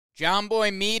John Boy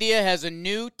Media has a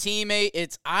new teammate.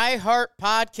 It's iHeart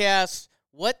Podcasts.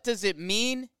 What does it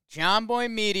mean? John Boy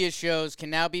Media shows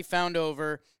can now be found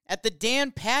over at the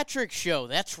Dan Patrick Show.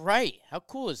 That's right. How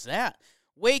cool is that?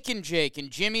 Wake and Jake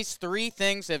and Jimmy's Three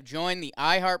Things have joined the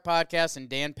iHeart Podcast and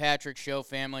Dan Patrick Show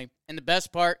family. And the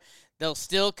best part, they'll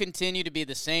still continue to be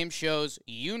the same shows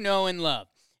you know and love.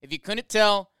 If you couldn't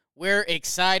tell, we're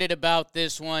excited about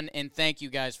this one, and thank you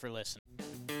guys for listening.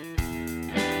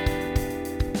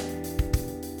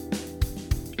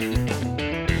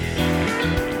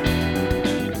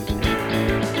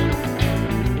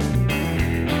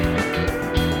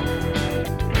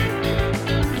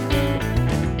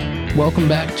 Welcome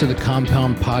back to the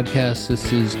Compound Podcast.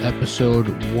 This is episode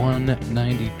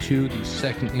 192, the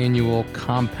second annual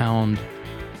Compound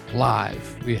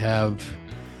Live. We have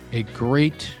a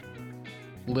great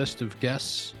list of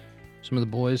guests. Some of the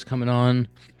boys coming on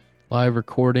live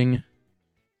recording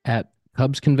at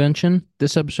Cubs Convention.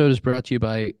 This episode is brought to you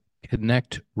by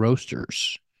Connect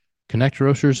Roasters. Connect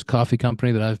Roasters, a coffee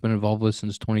company that I've been involved with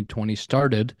since 2020,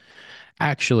 started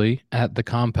actually at the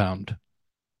Compound.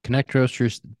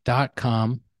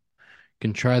 ConnectRoasters.com. You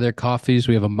can try their coffees.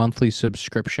 We have a monthly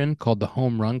subscription called the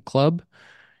Home Run Club.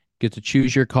 You get to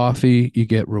choose your coffee. You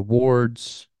get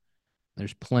rewards.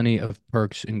 There's plenty of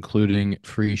perks, including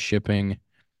free shipping.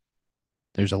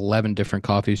 There's 11 different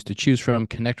coffees to choose from.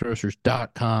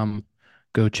 ConnectRoasters.com.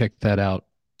 Go check that out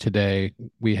today.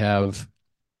 We have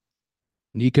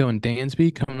Nico and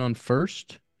Dansby coming on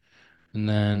first, and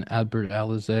then Adbert,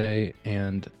 Alzolay,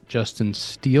 and Justin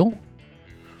Steele.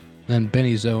 Then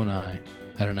Benny Zoe and I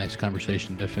had a nice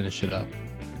conversation to finish it up.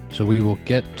 So we will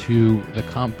get to the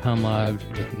Compound Live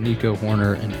with Nico,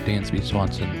 Hoerner, and Dansby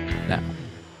Swanson now.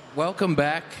 Welcome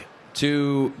back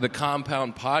to the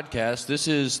Compound Podcast. This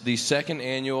is the second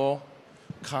annual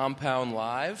Compound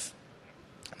Live.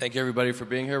 Thank you, everybody, for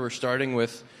being here. We're starting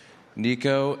with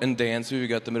Nico and Dansby. We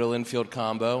got the middle infield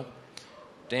combo.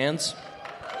 Dans?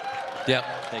 Yep,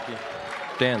 thank you.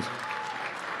 Dans,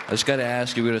 I just got to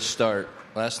ask you, we're going to start.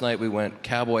 Last night we went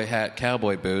cowboy hat,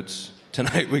 cowboy boots.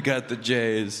 Tonight we got the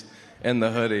Jays and the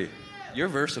hoodie. You're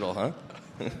versatile, huh?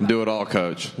 Do it all,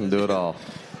 Coach. Do it all.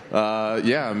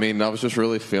 Yeah, I mean, I was just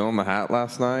really feeling the hat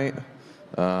last night.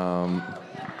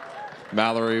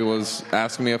 Mallory was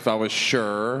asking me if I was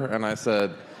sure, and I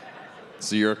said,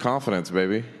 "So you're confidence,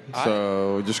 baby.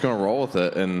 So just going to roll with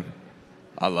it." And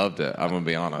I loved it. I'm going to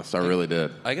be honest. I really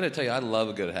did. I got to tell you, I love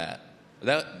a good hat.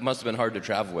 That must have been hard to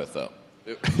travel with, though.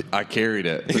 I carried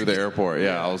it through the airport.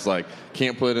 Yeah, I was like,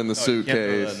 can't put it in the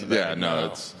suitcase.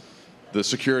 It's the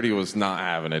security was not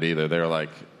having it either. They were like,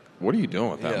 "What are you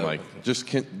doing with that?" I'm like, just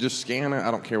scan it.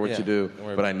 I don't care what you do,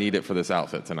 but I need it for this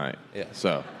outfit tonight. Yeah.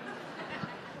 So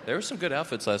there were some good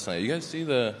outfits last night. You guys see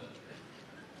the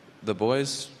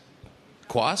boys?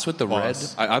 Quas with the red.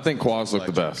 I think Quas looked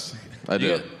the best. I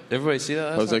did. Everybody see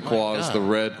that? Jose Quas, the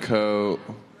red coat.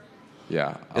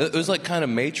 Yeah. It was like kind of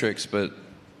Matrix, but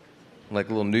like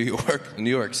a little New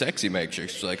York sexy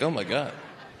Matrix. It's like, oh my God.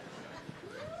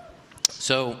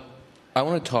 So I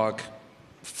want to talk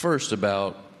first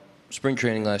about spring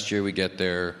training last year. We get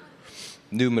there,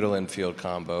 new middle infield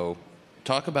combo.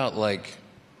 Talk about like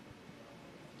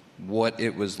what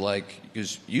it was like,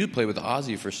 because you played with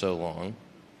Ozzy for so long,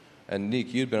 and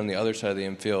Nick, you'd been on the other side of the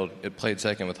infield. It played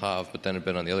second with Hav, but then had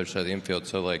been on the other side of the infield.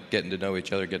 So like getting to know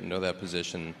each other, getting to know that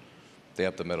position, the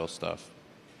up the middle stuff.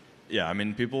 Yeah, I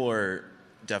mean, people were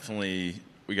definitely,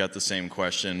 we got the same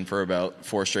question for about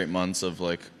 4 straight months of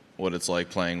like what it's like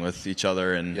playing with each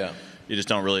other, and you just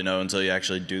don't really know until you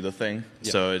actually do the thing.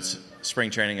 Yeah. So it's spring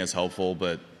training is helpful,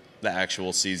 but the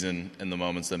actual season and the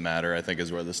moments that matter, I think, is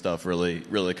where the stuff really,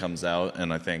 really comes out.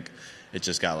 And I think it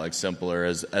just got like simpler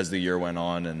as the year went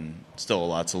on, and still a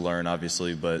lot to learn,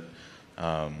 obviously, but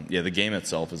the game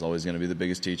itself is always going to be the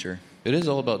biggest teacher. It is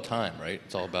all about time, right?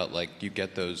 It's all about, like, you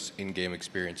get those in-game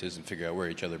experiences and figure out where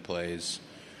each other plays.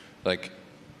 Like,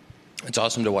 it's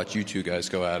awesome to watch you two guys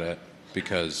go at it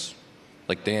because,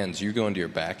 like, Dan's, you go into your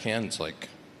backhand, it's like,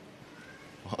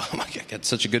 oh my God, got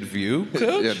such a good view,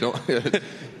 Coach? You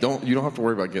don't have to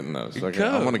worry about getting those. Okay,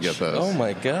 I want to get those. Oh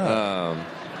my God.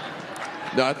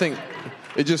 No, I think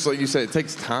it just, like you said, it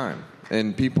takes time.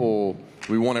 And people,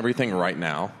 we want everything right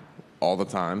now, all the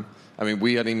time. I mean,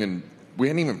 we hadn't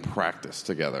even practiced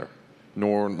together,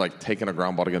 nor like taken a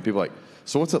ground ball together. People are like,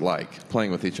 so what's it like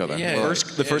playing with each other? Yeah,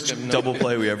 the first double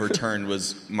play we ever turned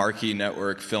was Marquee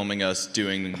Network filming us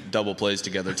doing double plays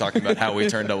together, talking about how we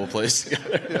turn double plays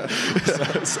together. Yeah. So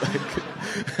it's like,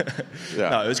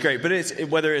 no, it was great. But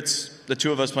whether it's the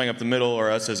two of us playing up the middle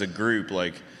or us as a group,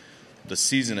 like the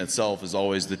season itself is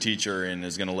always the teacher and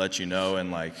is going to let you know. And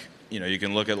like you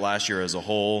can look at last year as a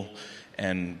whole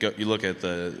and you look at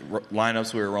the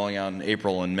lineups we were rolling out in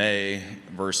April and May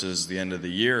versus the end of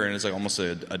the year, and it's like almost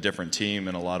a different team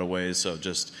in a lot of ways. So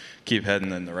just keep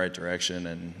heading in the right direction,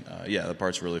 and the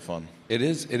part's really fun. It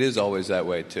is always that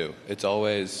way too. It's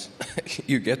always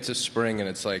you get to spring and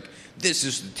it's like, this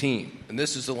is the team and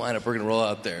this is the lineup we're going to roll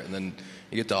out there, and then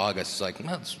you get to August, it's like,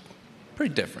 well, it's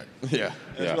pretty different. Yeah.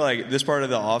 It's like this part of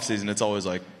the off season, it's always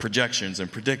like projections and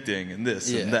predicting and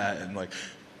this and that, and like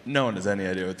no one has any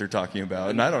idea what they're talking about,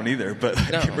 and I don't either. But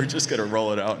we're just gonna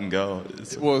roll it out and go.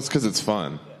 It's because it's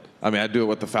fun. I mean, I do it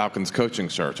with the Falcons coaching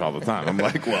search all the time. I'm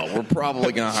like, well, we're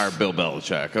probably going to hire Bill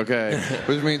Belichick, okay?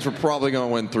 Which means we're probably going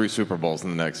to win 3 Super Bowls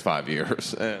in the next 5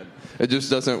 years. And it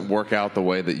just doesn't work out the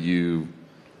way that you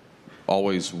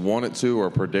always want it to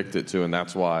or predict it to, and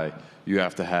that's why you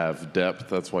have to have depth.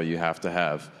 That's why you have to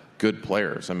have good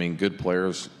players. I mean, good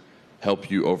players help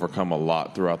you overcome a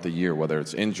lot throughout the year, whether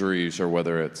it's injuries or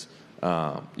whether it's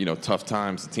tough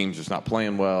times, the team's just not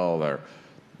playing well, or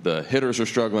the hitters are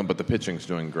struggling, but the pitching's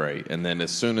doing great. And then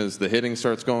as soon as the hitting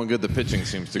starts going good, the pitching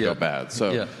seems to go bad.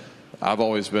 So I've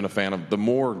always been a fan of the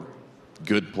more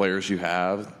good players you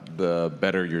have, the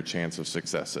better your chance of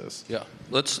success is. Yeah.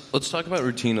 Let's talk about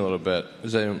routine a little bit.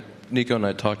 Nico and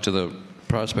I talked to the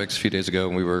prospects a few days ago,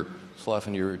 and we were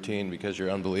sloughing your routine because you're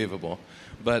unbelievable.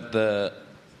 But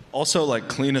also, like,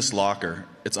 cleanest locker.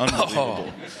 It's unbelievable.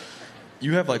 Oh.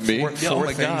 You have like four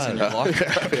things in your locker.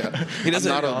 He doesn't.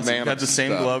 Not a man. You had the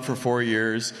same glove for 4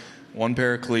 years, one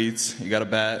pair of cleats. You got a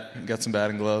bat. You got some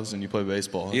batting gloves, and you play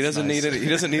baseball. He doesn't need it. He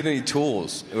doesn't need any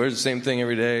tools. He wears the same thing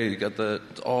every day. You got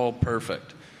it's all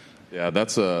perfect. Yeah,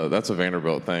 that's a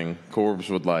Vanderbilt thing.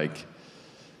 Corbs would like,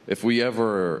 if we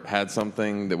ever had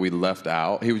something that we left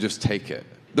out, he would just take it.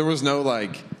 There was no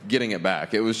like getting it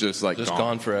back. It was just like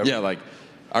gone forever. Yeah, like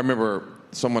I remember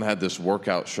someone had this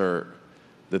workout shirt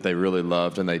that they really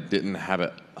loved, and they didn't have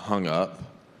it hung up.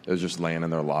 It was just laying in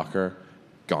their locker.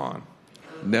 Gone.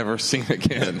 Never seen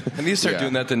again. And you start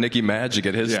doing that to Nicky Madge to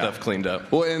get his stuff cleaned up.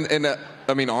 Well, and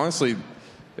I mean, honestly,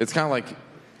 it's kind of like,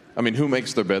 I mean, who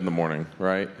makes their bed in the morning,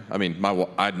 right? I mean,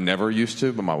 I never used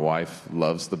to, but my wife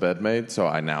loves the bed made, so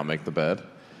I now make the bed.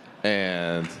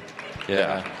 And,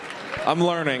 I'm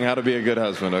learning how to be a good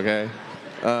husband, okay?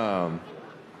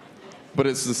 But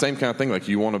it's the same kind of thing. Like,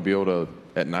 you want to be able to,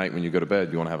 at night when you go to bed,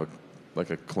 you want to have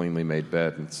a cleanly made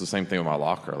bed. And it's the same thing with my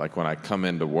locker. Like, when I come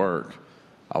into work,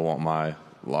 I want my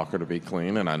locker to be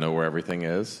clean, and I know where everything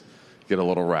is. Get a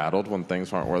little rattled when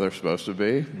things aren't where they're supposed to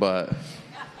be. But,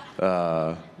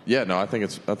 I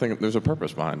think there's a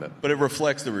purpose behind it. But it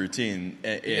reflects the routine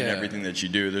in everything that you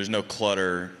do. There's no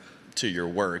clutter to your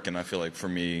work. And I feel like for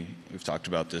me, we've talked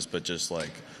about this, but just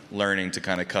like learning to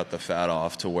kind of cut the fat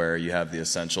off to where you have the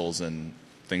essentials and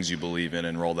things you believe in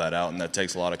and roll that out, and that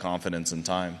takes a lot of confidence and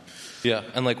time. Yeah,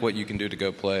 and like what you can do to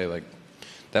go play, like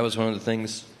that was one of the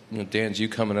things. Dan's, you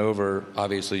coming over,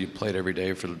 obviously you played every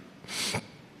day for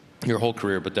your whole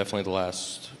career, but definitely the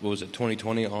last,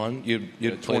 2020 on? You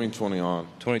 2020 on.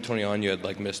 2020 on, you had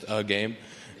like missed a game,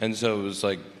 and so it was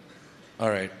like, all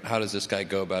right, how does this guy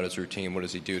go about his routine? What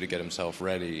does he do to get himself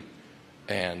ready?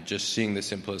 And just seeing the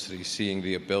simplicity, seeing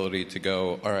the ability to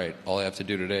go, all right, all I have to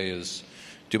do today is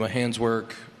do my hands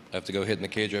work. I have to go hit in the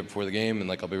cage right before the game, and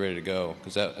like I'll be ready to go.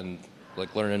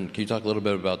 Learning. Can you talk a little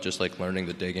bit about just like learning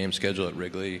the day game schedule at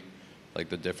Wrigley, like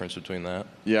the difference between that?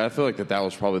 Yeah, I feel like that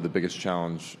was probably the biggest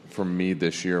challenge for me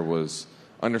this year, was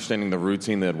understanding the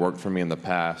routine that had worked for me in the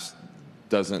past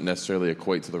doesn't necessarily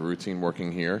equate to the routine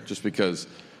working here, just because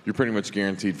you're pretty much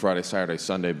guaranteed Friday, Saturday,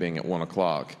 Sunday being at 1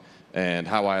 o'clock. And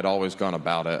how I had always gone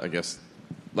about it, I guess,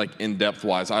 like in-depth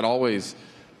wise, I'd always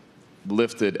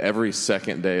lifted every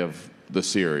second day of the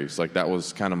series. Like, that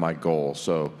was kind of my goal.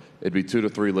 So it'd be 2 to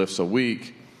 3 lifts a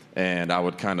week, and I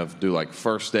would kind of do like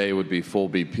first day would be full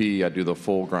BP. I'd do the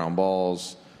full ground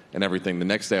balls and everything. The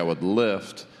next day I would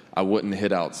lift. I wouldn't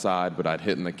hit outside, but I'd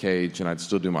hit in the cage, and I'd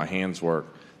still do my hands work.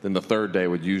 Then the third day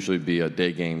would usually be a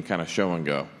day game kind of show and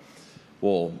go.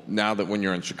 Well, now that when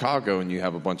you're in Chicago and you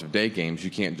have a bunch of day games,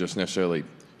 you can't just necessarily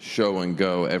show and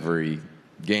go every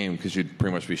game, because you'd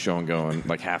pretty much be show and go in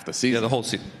like half the season. Yeah, the whole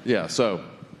season. Yeah, so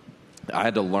I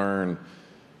had to learn,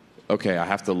 okay, I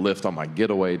have to lift on my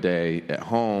getaway day at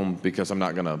home, because I'm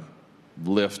not going to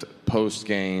lift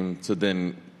post-game to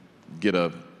then get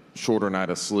a shorter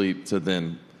night of sleep to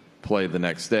then play the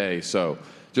next day. So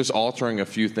just altering a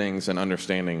few things and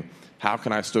understanding how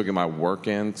can I still get my work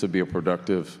in to be a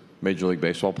productive Major League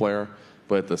Baseball player,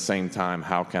 but at the same time,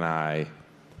 how can I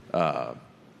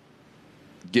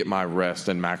get my rest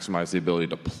and maximize the ability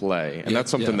to play? And that's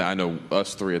something that I know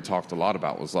us three had talked a lot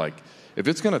about, was like, if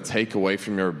it's going to take away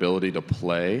from your ability to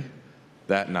play,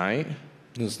 that night,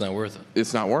 it's not worth it.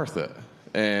 It's not worth it.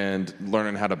 And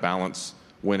learning how to balance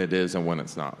when it is and when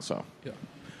it's not. So yeah,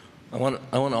 I want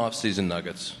off-season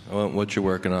nuggets. I want what you're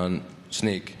working on.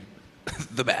 Sneak,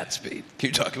 the bat speed. Can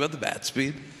you talk about the bat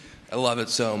speed? I love it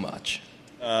so much.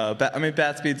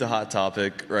 Bat speed's a hot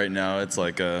topic right now. It's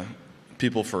like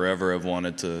people forever have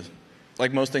wanted to,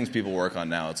 like most things people work on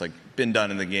now. It's like been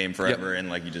done in the game forever, and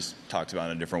like you just talked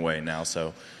about in a different way now.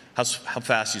 So how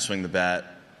fast you swing the bat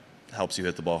helps you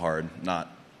hit the ball hard. Not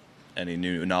any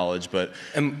new knowledge, but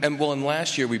and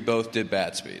last year we both did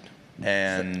bat speed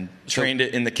and trained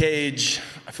it in the cage.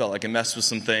 I felt like it messed with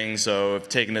some things, so I've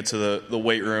taken it to the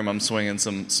weight room. I'm swinging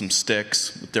some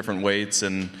sticks with different weights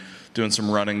and doing some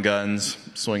running guns,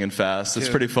 swinging fast. It's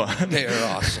pretty fun. They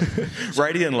are awesome.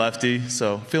 Righty and lefty,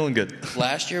 so feeling good.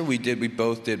 Last year we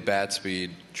both did bat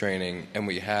speed training, and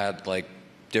we had like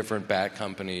different bat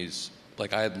companies.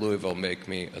 Like I had Louisville make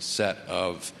me a set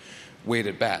of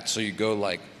weighted bats. So you go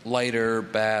like lighter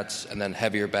bats and then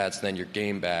heavier bats, and then your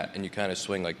game bat, and you kind of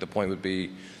swing. Like the point would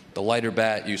be the lighter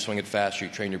bat, you swing it faster,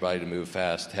 you train your body to move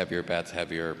fast. Heavier bats,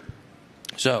 heavier.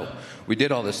 So we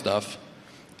did all this stuff,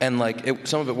 and like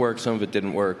some of it worked, some of it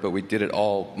didn't work, but we did it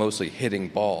all mostly hitting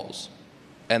balls.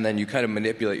 And then you kind of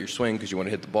manipulate your swing because you want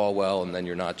to hit the ball well, and then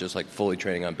you're not just like fully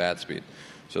training on bat speed.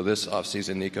 So this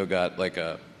offseason, Nico got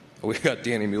we got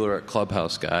Danny Mueller at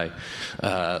Clubhouse guy,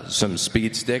 some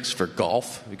speed sticks for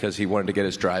golf because he wanted to get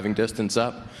his driving distance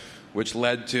up, which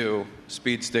led to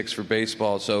speed sticks for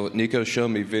baseball. So Nico showed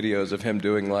me videos of him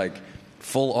doing like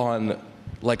full on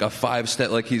like a 5-step,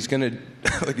 like he's gonna do.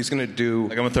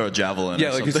 Like I'm gonna throw a javelin.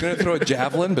 Yeah, like he's gonna throw a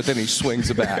javelin, but then he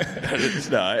swings a bat.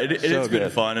 It's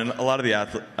been fun, and a lot of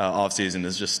the off season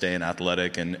is just staying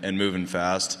athletic and moving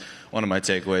fast. One of my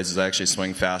takeaways is I actually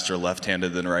swing faster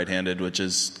left-handed than right-handed, which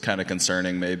is kind of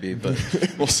concerning maybe, but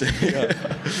we'll see.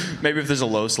 Maybe if there's a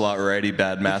low slot righty,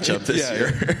 bad matchup this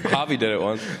year. Javi did it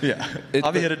once. Yeah,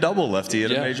 Javi hit a double lefty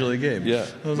in a major league game. Yeah,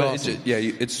 but awesome.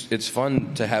 It's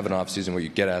fun to have an off season where you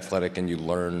get athletic and you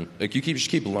learn. Like you just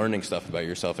keep learning stuff about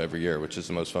yourself every year, which is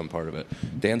the most fun part of it.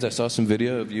 Dans, I saw some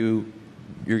video of you.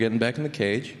 You're getting back in the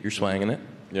cage. You're swanging it.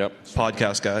 Yep.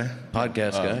 Podcast guy.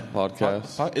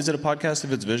 Podcast. Is it a podcast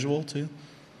if it's visual too?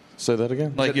 Say that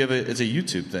again. Like it's a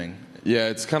YouTube thing. Yeah,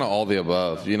 it's kind of all the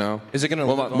above, you know. Is it going to?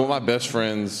 One of my best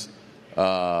friends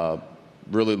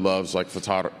really loves like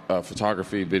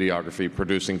photography, videography,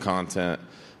 producing content.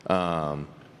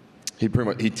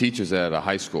 He teaches at a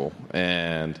high school,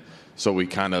 and so we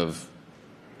kind of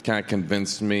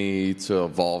convinced me to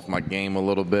evolve my game a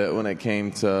little bit when it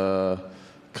came to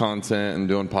content and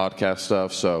doing podcast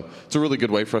stuff. So it's a really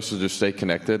good way for us to just stay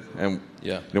connected. And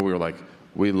we were like,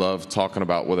 we love talking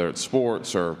about whether it's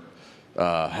sports or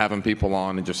having people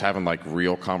on and just having like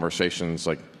real conversations.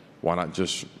 Like, why not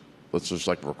let's just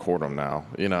like record them now,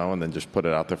 you know, and then just put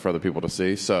it out there for other people to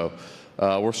see. So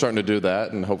we're starting to do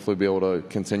that and hopefully be able to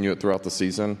continue it throughout the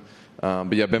season.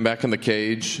 But yeah, I've been back in the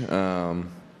cage,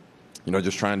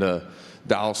 just trying to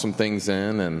dial some things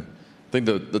in. And I think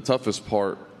the toughest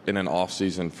part in an off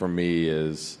season for me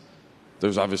is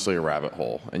there's obviously a rabbit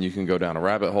hole, and you can go down a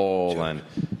rabbit hole, and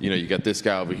you got this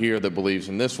guy over here that believes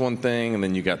in this one thing, and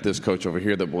then you got this coach over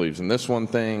here that believes in this one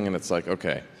thing, and it's like,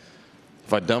 okay,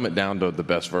 if I dumb it down to the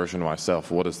best version of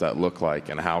myself, what does that look like,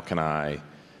 and how can I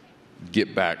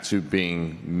get back to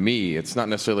being me? It's not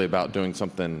necessarily about doing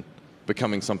something,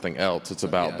 becoming something else. It's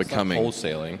about becoming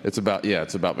wholesaling. It's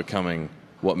about becoming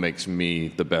what makes me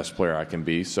the best player I can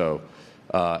be. So.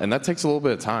 And that takes a little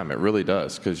bit of time. It really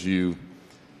does, because you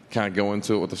kind of go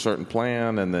into it with a certain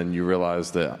plan, and then you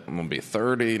realize that I'm going to be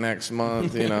 30 next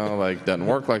month, like doesn't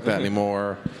work like that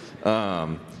anymore.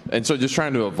 And so just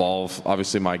trying to evolve,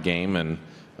 obviously, my game and,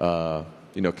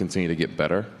 continue to get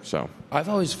better. So I've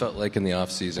always felt like in the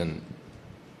off season,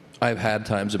 I've had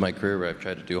times in my career where I've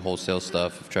tried to do wholesale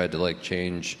stuff. I've tried to like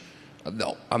change.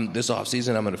 This off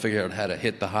season, I'm going to figure out how to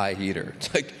hit the high heater.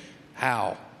 It's like,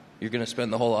 how? You're going to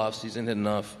spend the whole offseason hitting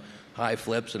off high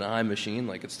flips and a high machine.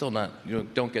 Like, it's still not,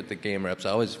 don't get the game reps.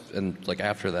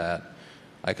 After that,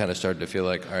 I kind of started to feel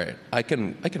like, all right, I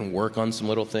can work on some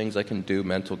little things. I can do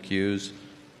mental cues.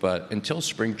 But until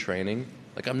spring training,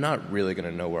 like, I'm not really going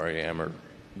to know where I am or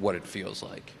what it feels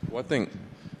like. Well, I think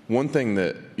one thing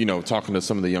that, talking to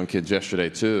some of the young kids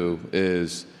yesterday, too,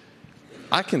 is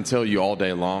I can tell you all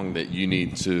day long that you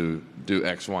need to do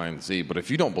X, Y, and Z. But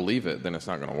if you don't believe it, then it's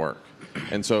not going to work.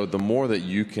 And so the more that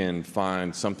you can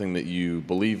find something that you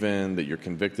believe in, that you're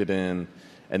convicted in,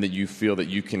 and that you feel that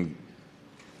you can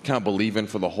kind of believe in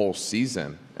for the whole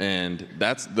season. And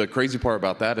that's the crazy part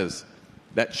about that is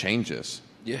that changes.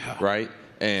 Yeah. Right?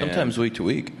 And sometimes week to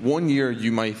week. One year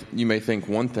you may think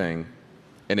one thing,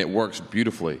 and it works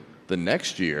beautifully. The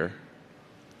next year,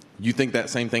 you think that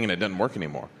same thing and it doesn't work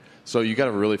anymore. So you got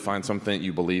to really find something that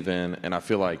you believe in, and I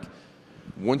feel like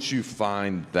once you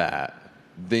find that,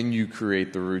 then you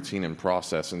create the routine and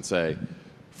process and say,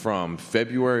 from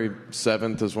February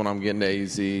 7th is when I'm getting to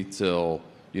AZ till,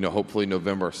 hopefully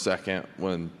November 2nd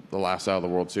when the last out of the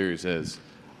World Series is,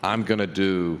 I'm going to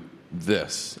do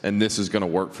this, and this is going to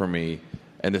work for me,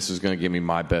 and this is going to give me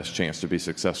my best chance to be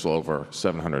successful over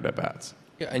 700 at-bats.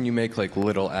 Yeah, and you make like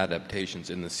little adaptations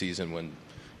in the season when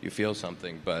you feel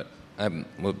something. But I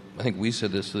think we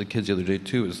said this to the kids the other day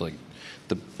too, is like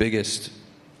the biggest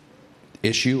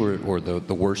issue or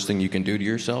the worst thing you can do to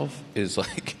yourself is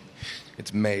like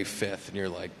it's May 5th and you're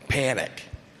like, panic,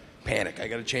 I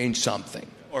got to change something.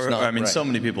 So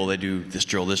many people, they do this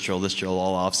drill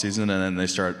all off season, and then they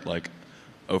start like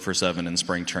 0 for 7 in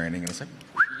spring training, and it's like,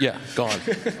 yeah, gone.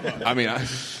 I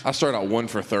started out 1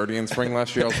 for 30 in spring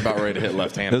last year. I was about ready to hit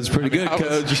left-handed. That's pretty good,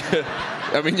 Coach.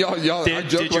 Y'all. I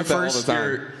joke about that all the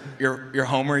time. Your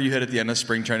homer you hit at the end of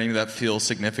spring training, did that feel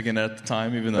significant at the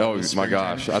time, even though? Oh my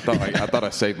gosh, I thought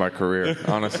I saved my career,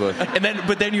 honestly.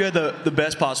 But then you had the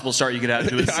best possible start you could have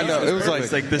to a season. I know, it was like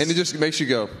this, and it just makes you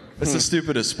go. It's the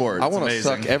stupidest sport. I want to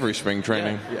suck every spring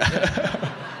training.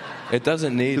 Yeah. It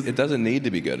doesn't need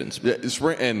to be good in spring. Yeah,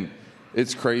 spring, and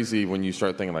it's crazy when you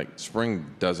start thinking like spring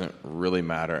doesn't really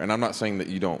matter. And I'm not saying that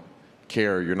you don't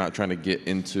care. You're not trying to get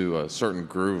into a certain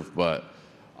groove, but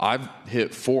I've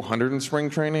hit 400 in spring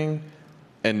training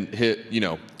and hit,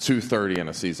 230 in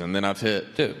a season. Then I've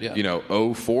hit,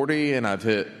 040 and I've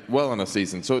hit well in a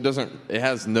season. So it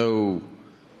has no,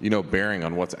 bearing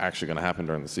on what's actually going to happen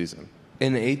during the season.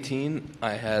 In 18,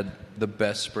 I had the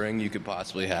best spring you could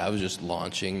possibly have, just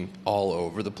launching all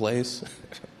over the place.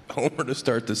 Homer to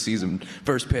start the season,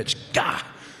 first pitch, gah!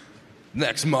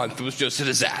 Next month was just a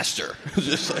disaster. It was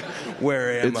just like,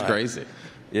 where am I? It's crazy.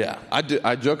 Yeah.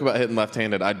 I joke about hitting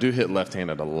left-handed. I do hit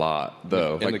left-handed a lot,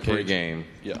 though. In like the pre-game.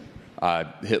 Yeah. I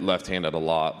hit left-handed a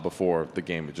lot before the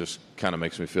game. It just kind of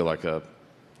makes me feel like a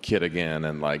kid again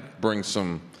and like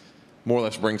more or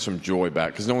less bring some joy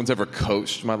back, because no one's ever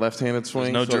coached my left-handed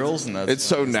swing. There's no drills, and it's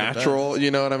so natural. You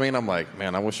know what I mean? I'm like,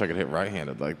 man, I wish I could hit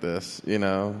right-handed like this.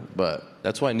 But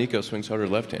that's why Nico swings harder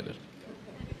left-handed.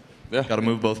 Yeah, got to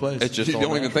move both ways. It's just you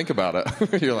don't even think about it.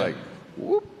 You're like,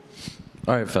 whoop.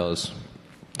 All right, fellas.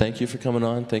 Thank you for coming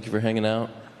on. Thank you for hanging out.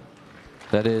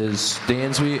 That is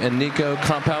Dansby and Nico,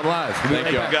 Compound Live. Thank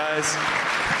you, guys.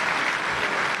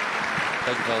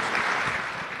 Thank you, fellas.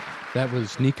 That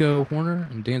was Nico Hoerner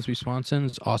and Dansby Swanson.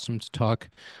 It's awesome to talk a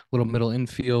little middle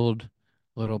infield,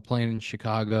 a little playing in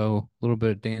Chicago, a little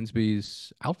bit of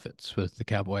Dansby's outfits with the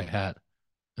cowboy hat,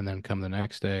 and then come the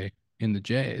next day in the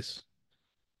Jays.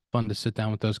 Fun to sit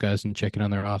down with those guys and check in on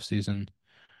their offseason.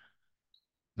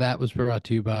 That was brought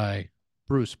to you by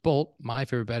Bruce Bolt, my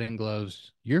favorite batting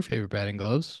gloves, your favorite batting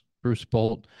gloves,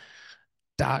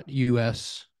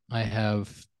 BruceBolt.us. I have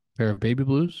a pair of baby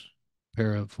blues, a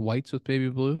pair of whites with baby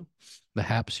blue, the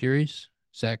HAP series.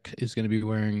 Zach is going to be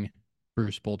wearing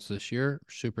Bruce Bolts this year.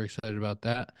 Super excited about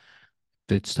that.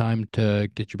 It's time to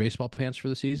get your baseball pants for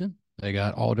the season. They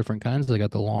got all different kinds. They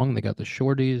got the long, they got the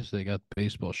shorties, they got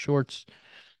baseball shorts.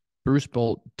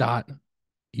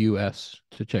 BruceBolt.us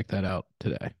to check that out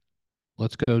today.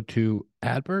 Let's go to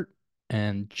Adbert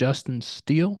and Justin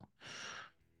Steele.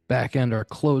 Back end, our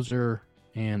closer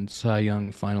and Cy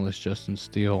Young finalist Justin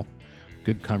Steele.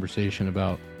 Good conversation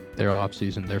about their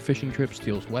offseason, their fishing trip,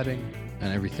 Steele's wedding,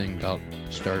 and everything about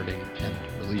starting and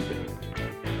relieving.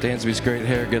 Dansby's great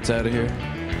hair gets out of here.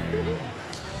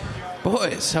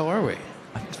 Boys, how are we?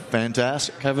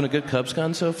 Fantastic. Having a good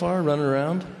CubsCon so far, running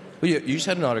around? Well, you just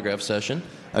had an autograph session.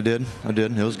 I did. It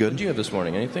was good. What did you have this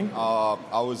morning? Anything?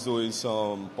 I was doing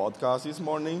some podcasts this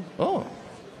morning. Oh, a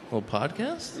little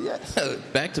podcast? Yes.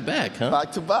 Back to back, huh?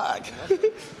 Back to back.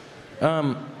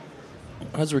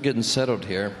 As we're getting settled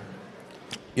here,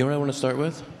 you know what I want to start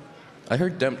with? I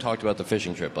heard Demp talked about the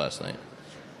fishing trip last night.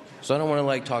 So I don't want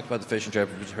to talk about the fishing trip.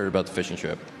 I just heard about the fishing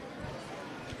trip.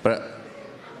 But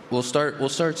we'll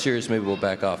start serious, maybe we'll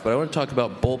back off. But I want to talk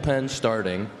about bullpen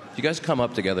starting. You guys come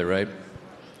up together, right?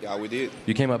 Yeah, we did.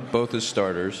 You came up both as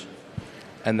starters,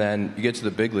 and then you get to the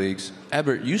big leagues.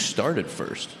 Adbert, you started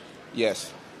first.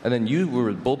 Yes. And then you were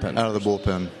with bullpen. Out of the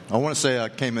bullpen. I want to say I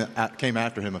came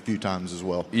after him a few times as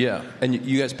well. Yeah, and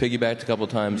you guys piggybacked a couple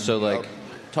times. So,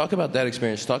 talk about that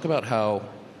experience. Talk about how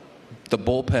the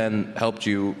bullpen helped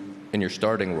you in your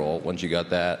starting role once you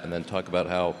got that, and then talk about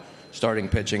how starting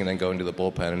pitching and then going to the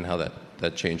bullpen and how that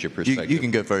changed your perspective. You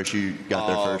can go first. You got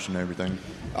there first and everything.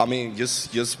 I mean,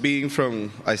 just being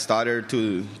from a starter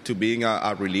to being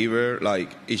a reliever,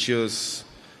 it's just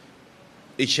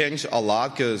it changed a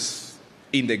lot because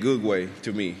in the good way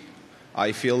to me.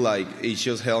 I feel like it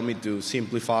just helped me to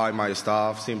simplify my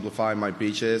stuff, simplify my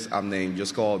pitches, and then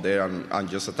just go out there and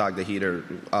just attack the hitter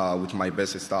with my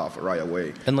best stuff right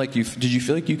away. And like, did you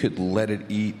feel like you could let it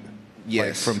eat?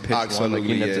 Yes, like from pitch absolutely, one, like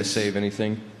you didn't have to yes. save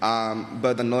anything.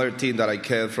 But another thing that I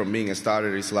kept from being a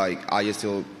starter is like I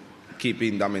still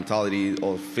keeping that mentality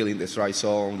of feeling the strike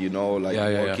zone, like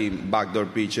working backdoor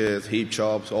pitches, hip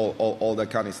chops, all that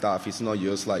kind of stuff. It's not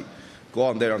just like go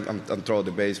out there and throw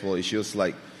the baseball. It's just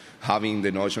like having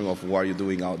the notion of what you're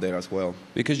doing out there as well.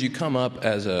 Because you come up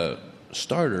as a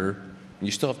starter,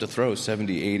 you still have to throw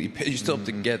 70, 80 pitches. You still have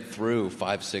to get through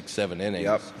 5, 6, 7 innings.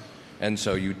 Yep. And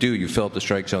so you fill up the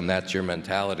strike zone, that's your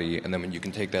mentality. And then when you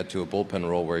can take that to a bullpen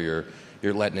role where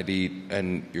you're letting it eat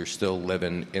and you're still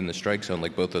living in the strike zone,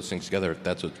 like both those things together,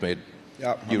 that's what's made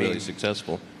you really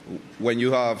successful. When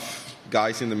you have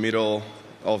guys in the middle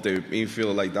of the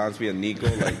infield like Dansby and Nico,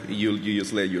 like you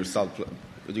just let your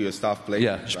staff play.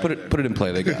 Yeah, just put it in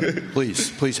play. They got it. Please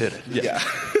hit it. Yeah.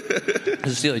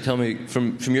 Steele, tell me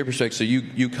from your perspective. So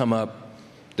you come up,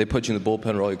 they put you in the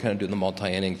bullpen role. You're kind of doing the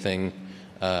multi-inning thing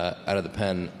out of the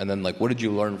pen, and then like, what did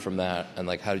you learn from that, and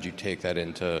like, how did you take that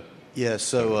into? Yeah,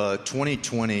 so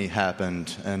 2020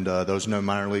 happened, and there was no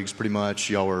minor leagues pretty much.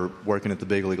 Y'all were working at the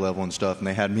big league level and stuff, and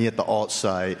they had me at the alt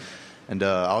site. And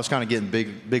I was kind of getting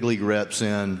big league reps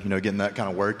in, getting that kind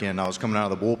of work in. I was coming out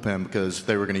of the bullpen because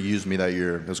they were going to use me that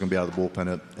year. I was going to be out of the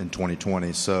bullpen in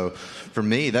 2020. So for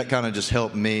me, that kind of just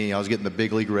helped me. I was getting the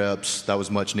big league reps. That was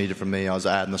much needed for me. I was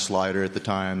adding the slider at the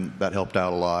time. That helped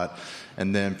out a lot.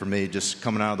 And then for me, just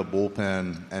coming out of the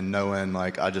bullpen and knowing,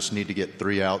 like, I just need to get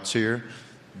 3 outs here,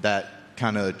 that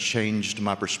kind of changed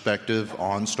my perspective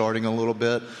on starting a little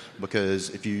bit.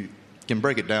 Because if you can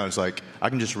break it down, it's like I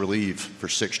can just relieve for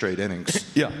 6 straight innings.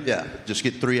 Yeah. Just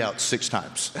get 3 outs 6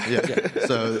 times. Yeah.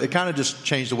 So it kind of just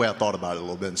changed the way I thought about it a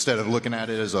little bit. Instead of looking at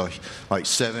it as a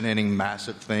 7-inning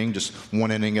massive thing, just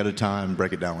 1 inning at a time,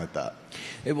 break it down like that.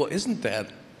 Well, isn't that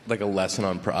like a lesson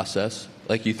on process?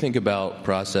 Like, you think about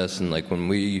process, and like when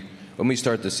we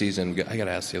start the season, I got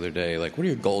asked the other day, like, what are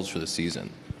your goals for the season?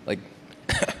 Like,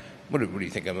 what do you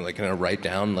think? I'm like going to write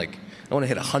down, like, I want to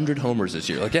hit 100 homers this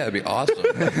year. Like, yeah, that'd be awesome.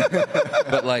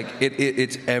 But like,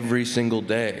 it's every single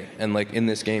day. And like, in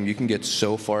this game, you can get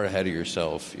so far ahead of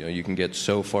yourself. You can get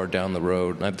so far down the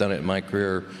road. And I've done it in my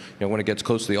career. When it gets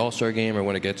close to the All-Star game, or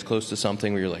when it gets close to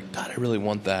something where you're like, God, I really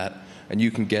want that. And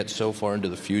you can get so far into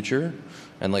the future.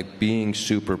 And like, being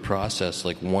super processed,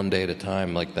 like, one day at a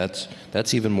time, like, that's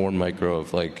even more micro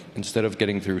of like, instead of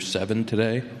getting through 7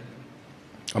 today,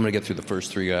 I'm going to get through the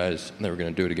first 3 guys, and then we're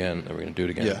going to do it again, then we're going to do it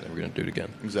again, then we're going to do it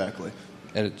again. Exactly.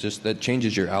 And that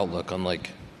changes your outlook on like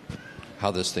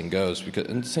how this thing goes.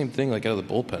 And the same thing, like, out of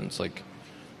the bullpen, it's like,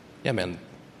 yeah, man,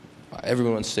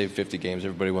 everyone wants to save 50 games,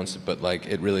 everybody wants to, but like,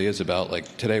 it really is about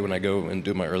like, today when I go and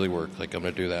do my early work, like, I'm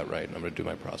going to do that right, and I'm going to do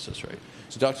my process right.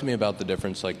 So talk to me about the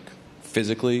difference, like,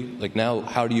 physically, like, now,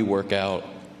 how do you work out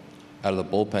of the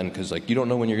bullpen? Because like, you don't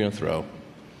know when you're going to throw.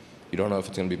 You don't know if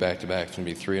it's going to be back-to-back, it's going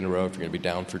to be 3 in a row, if you're going to be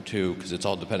down for 2, because it's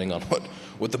all depending on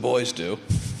what the boys do.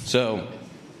 So,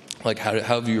 like, how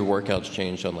have your workouts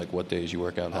changed on, like, what days you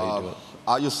work out, how you do it?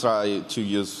 I just try to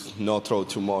just not throw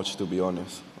too much, to be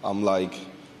honest. I'm like,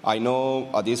 I know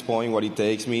at this point what it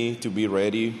takes me to be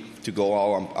ready to go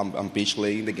out and pitch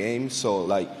late in the game. So,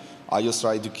 like, I just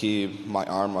try to keep my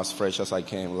arm as fresh as I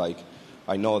can. Like,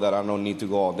 I know that I don't need to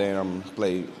go out there and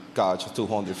catch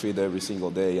 200 feet every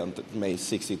single day and make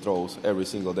 60 throws every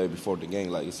single day before the game.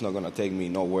 Like, it's not going to take me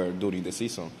nowhere during the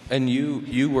season. And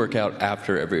you work out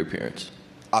after every appearance?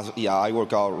 I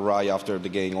work out right after the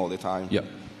game all the time. Yeah.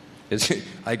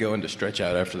 I go into stretch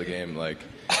out after the game, like,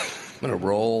 I'm going to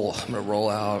roll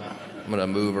out, I'm going to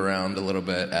move around a little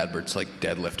bit. Adbert's like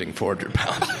deadlifting 400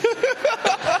 pounds.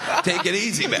 Take it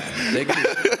easy, man. Take it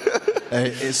easy.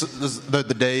 It's the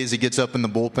days he gets up in the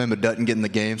bullpen but doesn't get in the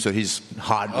game, so he's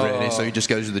hot and ready. So he just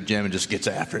goes to the gym and just gets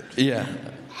after it. Yeah.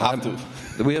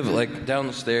 We have, like, down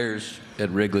the stairs at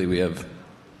Wrigley, we have,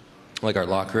 like, our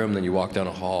locker room. Then you walk down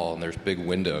a hall, and there's big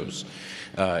windows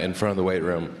in front of the weight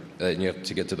room. And you have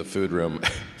to get to the food room.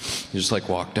 You just, like,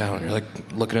 walk down. And you're,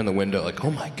 like, looking in the window, like,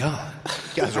 oh, my God.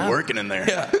 You guys are working in there.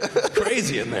 Yeah. It's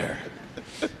crazy in there.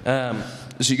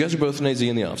 So you guys are both in AZ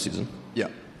in the offseason. Yeah.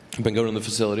 You've been going to the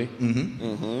facility.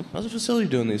 Mm-hmm. How's the facility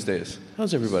doing these days?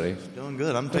 How's everybody? Doing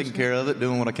good. I'm taking care of it,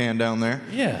 doing what I can down there.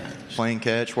 Yeah. Playing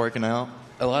catch, working out.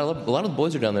 A lot of the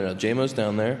boys are down there now. J-Mo's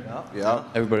down there. Yeah.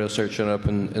 Everybody will start showing up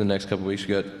in the next couple of weeks.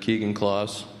 We got Keegan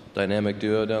Kloss, dynamic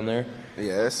duo down there.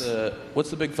 Yes.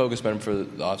 What's the big focus been for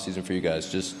the off season for you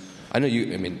guys? Just, I know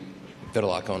you. I mean, You've had a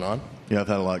lot going on. Yeah, I've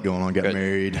had a lot going on. Got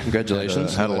married.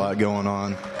 Congratulations. Had a lot going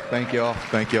on. Thank y'all.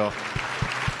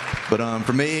 But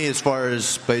for me, as far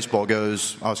as baseball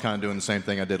goes, I was kind of doing the same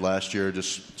thing I did last year,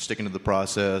 just sticking to the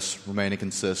process, remaining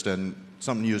consistent.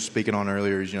 Something you were speaking on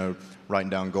earlier is, writing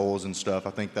down goals and stuff. I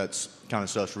think that's kind of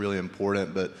stuff's really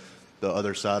important, but the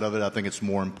other side of it, I think it's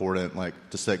more important, like,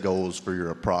 to set goals for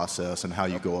your process and how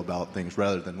you go about things,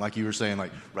 rather than, like you were saying,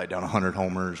 like, write down 100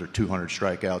 homers or 200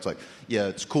 strikeouts. Like, yeah,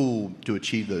 it's cool to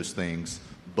achieve those things,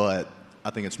 but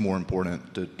I think it's more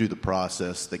important to do the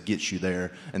process that gets you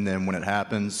there, and then when it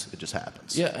happens, it just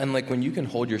happens. Yeah, and, like, when you can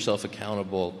hold yourself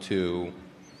accountable to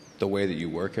the way that you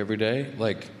work every day,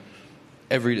 like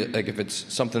if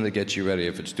it's something that gets you ready,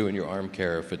 if it's doing your arm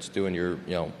care, if it's doing your,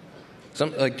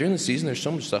 during the season, there's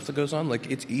so much stuff that goes on. Like,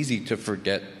 it's easy to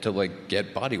forget to, like,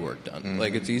 get body work done. Mm-hmm.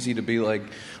 Like, it's easy to be like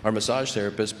our massage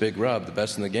therapist, Big Rub, the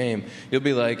best in the game. You'll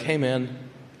be like, hey, man,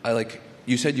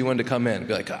 you said you wanted to come in.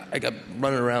 Be like, I got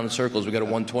running around in circles. We got a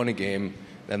 120 game.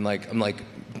 And, like, I'm like,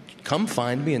 come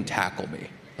find me and tackle me.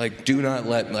 Like, do not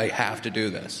let me have to do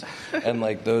this. And,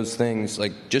 like, those things,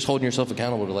 like, just holding yourself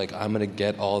accountable to, like, I'm going to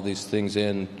get all these things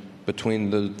in between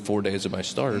the 4 days of my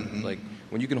start. Mm-hmm. Like,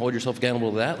 when you can hold yourself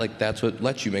accountable to that, like, that's what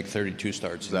lets you make 32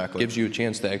 starts. Exactly. It gives you a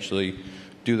chance to actually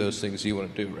do those things you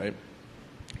want to do, right?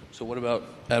 So what about,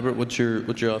 Adbert, what's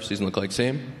your off season look like?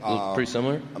 Same? Pretty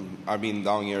similar? I've been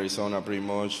down in Arizona pretty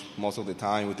much most of the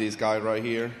time with this guy right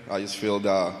here. I just feel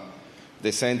the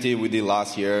same thing we did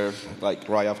last year, like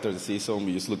right after the season,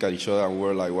 we just look at each other and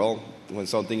we're like, well, when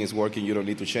something is working, you don't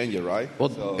need to change it, right? Well,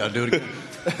 gotta do it again.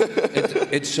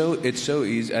 It's so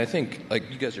easy. I think, like,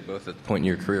 you guys are both at the point in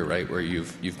your career, right, where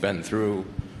you've been through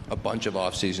a bunch of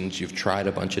off seasons, you've tried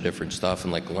a bunch of different stuff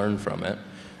and, like, learned from it.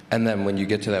 And then when you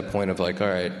get to that point of, like, all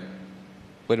right,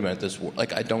 wait a minute,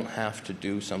 I don't have to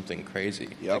do something crazy.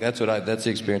 Yep. Like, that's the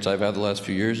experience I've had the last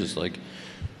few years. Is like,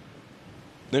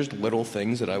 there's little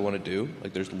things that I want to do.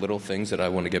 Like, there's little things that I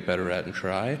want to get better at and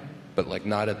try, but, like,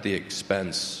 not at the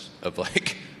expense of,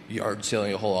 like, yard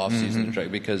selling a whole off season to try,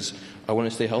 because I want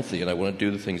to stay healthy and I want to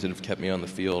do the things that have kept me on the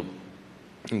field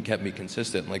and kept me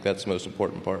consistent. Like, that's the most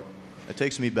important part. It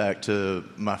takes me back to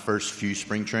my first few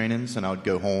spring trainings, and I would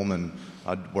go home and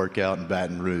I'd work out in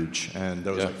Baton Rouge, and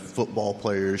there was like football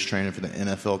players training for the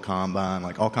NFL Combine,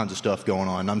 like all kinds of stuff going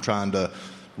on. I'm trying to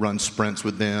run sprints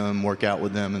with them, work out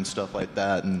with them, and stuff like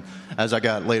that. And as I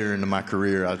got later into my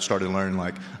career, I started learning,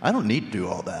 like, I don't need to do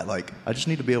all that. Like, I just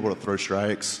need to be able to throw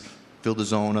strikes, fill the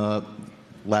zone up,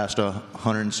 last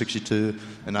 162,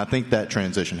 and I think that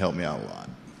transition helped me out a lot.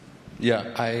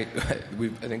 Yeah, I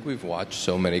think we've watched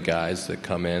so many guys that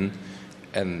come in,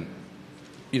 and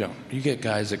you get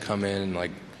guys that come in and,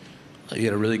 like, he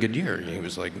had a really good year. He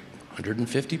was like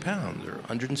 150 pounds or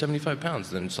 175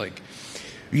 pounds. Then it's like,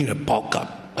 you need to bulk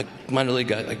up. Like, minor league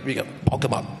guy, like, you got to bulk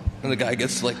him up. And the guy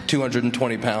gets like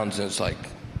 220 pounds, and it's like,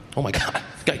 oh my God,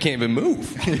 this guy can't even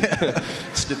move. Yeah.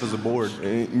 Stiff as a board.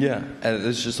 Yeah, and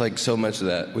it's just like so much of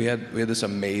that. We had this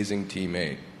amazing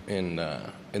teammate in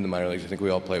the minor leagues. I think we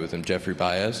all played with him, Jeffrey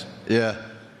Baez. Yeah.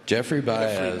 Jeffrey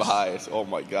Baez, oh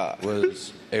my God,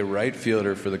 was a right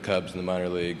fielder for the Cubs in the minor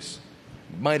leagues.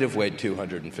 Might have weighed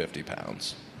 250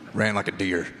 pounds. Ran like a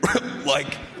deer.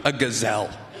 Like a gazelle.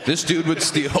 This dude would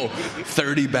steal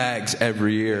 30 bags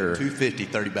every year. 250,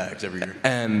 30 bags every year.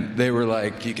 And they were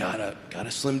like, you gotta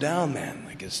slim down, man.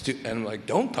 Like, and I'm like,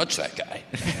 don't touch that guy.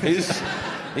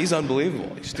 He's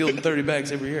unbelievable. He's stealing 30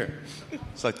 bags every year.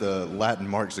 It's like the Latin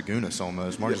Mark Zagunis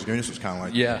almost. Mark Zagunis was kind of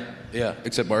like... Yeah.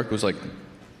 Except Mark was like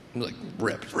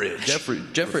ripped. Rich.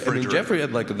 Jeffrey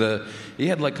had like he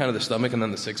had like kind of the stomach and then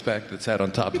the six pack that sat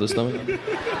on top of the stomach.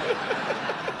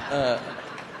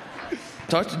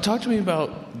 Talk to me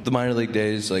about the minor league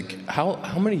days. Like,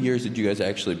 how many years did you guys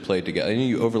actually play together? I know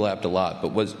you overlapped a lot, but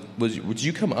would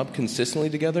you come up consistently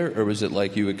together, or was it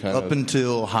like you would kind of... Up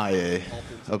until high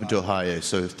A,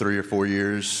 so 3 or 4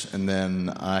 years, and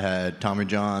then I had Tommy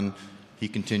John. He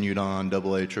continued on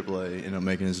AA, AAA, ended up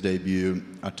making his debut.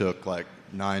 I took like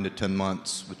 9 to 10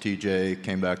 months with TJ,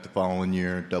 came back the following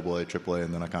year, AA, AAA,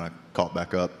 and then I kind of caught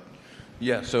back up.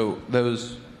 Yeah, so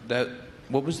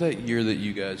what was that year that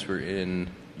you guys were in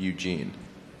Eugene?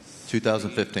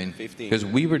 2015. Because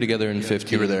we were together in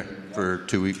 15. You were there for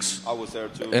 2 weeks. I was there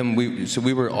too. And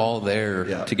we were all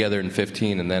there together in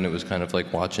 15, and then it was kind of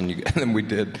like watching you. And then we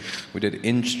did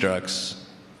Instructs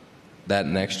that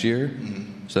next year.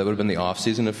 Mm-hmm. So that would have been the off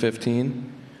season of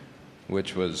 15,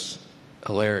 which was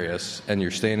hilarious. And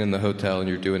you're staying in the hotel and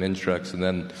you're doing Instructs, and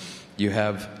then you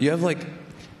have like,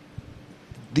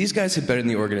 these guys had been in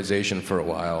the organization for a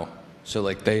while. So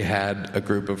like they had a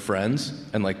group of friends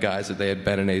and like guys that they had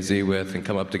been in AZ with and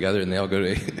come up together, and they all go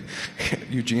to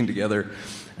Eugene together.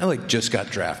 I like just got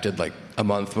drafted like a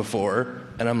month before,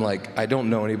 and I'm like, I don't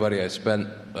know anybody. I spent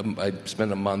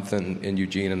a month in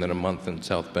Eugene and then a month in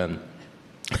South Bend.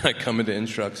 I come into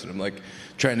Instructs and I'm like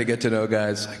trying to get to know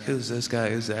guys. Like, who's this guy?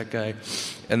 Who's that guy?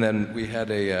 And then we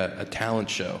had a talent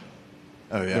show.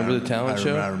 Oh yeah, remember the talent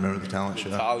show? I remember the talent show.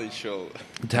 Talent show.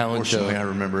 Talent show. I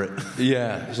remember it.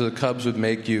 Yeah. So the Cubs would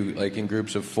make you like in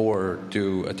groups of 4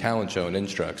 do a talent show in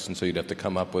Instructs, and so you'd have to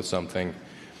come up with something.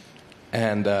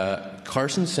 And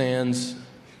Carson Sands,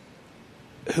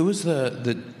 who was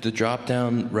the drop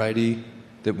down righty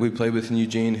that we played with in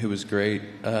Eugene, who was great.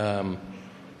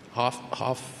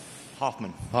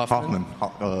 Hoffman.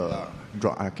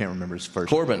 I can't remember his first.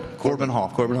 Corbin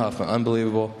Hoffman.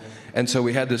 Unbelievable. And so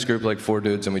we had this group like 4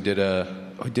 dudes, and we did a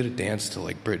dance to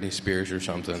like Britney Spears or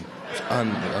something. It's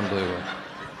unbelievable.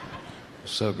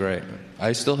 So great.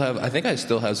 I think I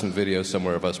still have some videos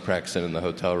somewhere of us practicing in the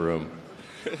hotel room.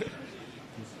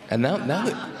 And now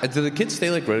do the kids stay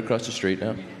like right across the street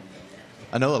now?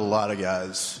 I know a lot of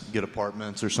guys get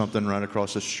apartments or something right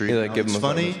across the street. Yeah, like give them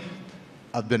funny.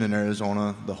 I've been in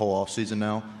Arizona the whole off season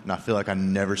now, and I feel like I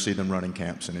never see them running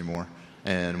camps anymore.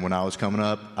 And when I was coming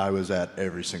up, I was at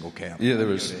every single camp. Yeah, there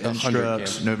was 100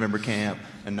 camps. November camp,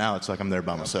 and now it's like I'm there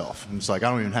by myself. And it's like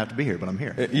I don't even have to be here, but I'm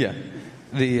here. Yeah,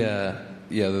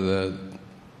 the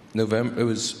November, it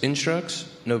was Instructs,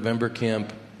 November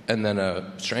camp, and then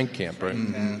a strength camp, right?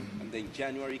 Mm-hmm. And then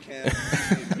January camp,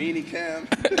 mini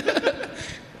camp.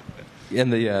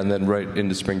 And then right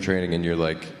into spring training, and you're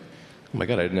like, oh my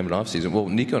God, I didn't have an off season. Well,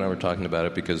 Nico and I were talking about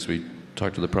it because we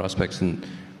talked to the prospects, and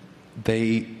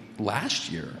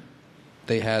last year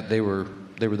they were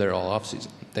there all off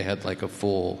season. They had like a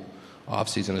full off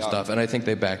season and stuff, and I think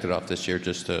they backed it off this year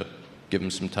just to give them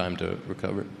some time to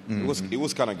recover. It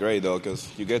was kind of great though, because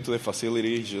you get to the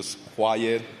facility, just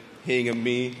quiet, hanging at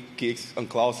me, kicks and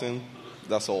Clausen.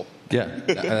 That's all. Yeah,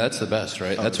 that's the best,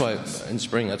 right? That's why in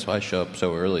spring, that's why I show up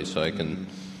so early, so I can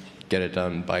get it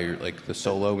done by your like the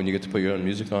solo when you get to put your own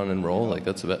music on and roll. Like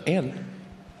that's the best. And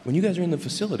when you guys are in the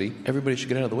facility, everybody should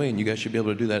get out of the way, and you guys should be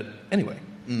able to do that anyway.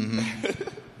 Mm-hmm.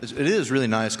 It is really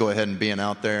nice go ahead and being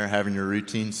out there, having your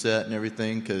routine set and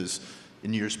everything, because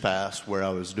in years past where I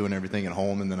was doing everything at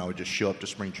home and then I would just show up to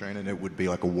spring training, it would be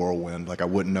like a whirlwind. Like I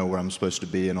wouldn't know where I'm supposed to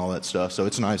be and all that stuff. So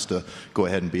it's nice to go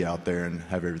ahead and be out there and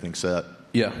have everything set.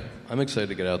 Yeah, I'm excited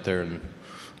to get out there and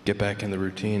get back in the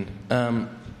routine.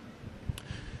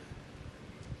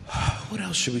 What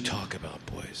else should we talk about,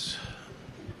 boys?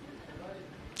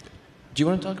 Do you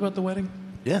want to talk about the wedding?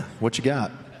 Yeah, what you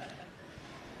got?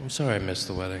 I'm sorry I missed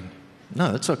the wedding.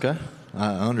 No, that's okay.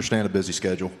 I understand a busy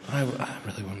schedule. I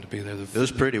really wanted to be there. It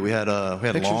was pretty. We had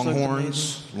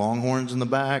longhorns in the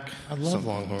back. I love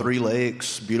longhorns. 3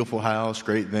 lakes, beautiful house,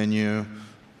 great venue,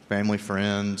 family,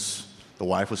 friends. The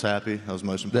wife was happy. That was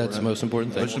most important. That's the most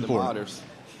important thing. Most important.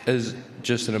 Is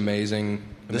just an amazing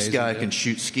This guy day. can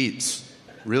shoot skeets.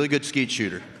 Really good skeet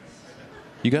shooter.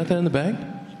 You got that in the bag?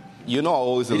 You know I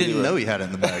always He didn't know he had it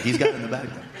in the bag. He's got it in the bag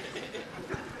now.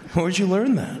 Where'd you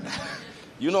learn that?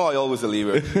 You know I always leave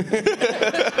it.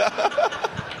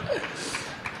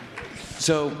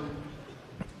 So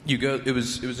you go. It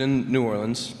was in New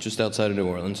Orleans, just outside of New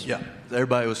Orleans. Yeah.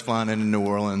 Everybody was flying into New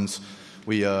Orleans.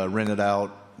 We rented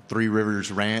out 3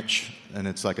 Rivers Ranch, and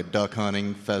it's like a duck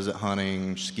hunting, pheasant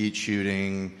hunting, skeet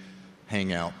shooting,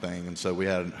 hangout thing. And so we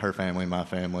had her family, my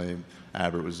family.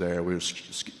 Adbert was there. We were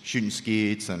shooting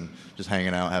skeets and just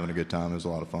hanging out, having a good time. It was a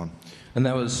lot of fun. And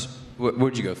that was,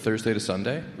 where'd you go, Thursday to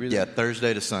Sunday? Really? Yeah,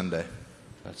 Thursday to Sunday.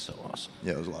 That's so awesome.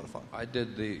 Yeah, it was a lot of fun.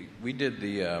 We did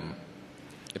the,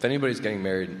 if anybody's getting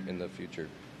married in the future,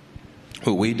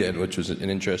 what we did, which was an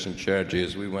interesting strategy,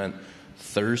 is we went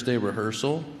Thursday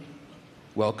rehearsal,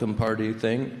 welcome party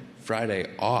thing, Friday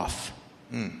off.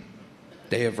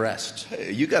 Day of rest.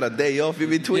 Hey, you got a day off in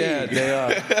between. Yeah, day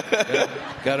off. Yeah.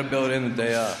 Got to build in the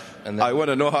day off. And then, I want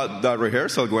to know how that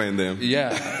rehearsal going then. Yeah.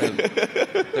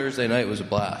 Thursday night was a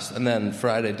blast. And then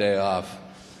Friday day off,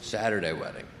 Saturday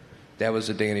wedding. That was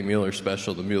a Danny Mueller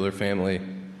special. The Mueller family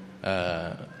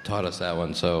taught us that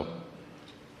one. So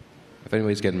if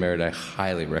anybody's getting married, I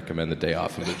highly recommend the day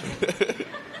off in between. It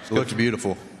looked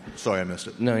beautiful. Sorry I missed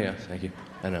it. No, yeah, thank you.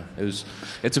 I know.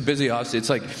 It's a busy off. It's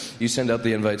like you send out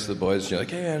the invites to the boys, and you're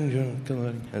like, hey,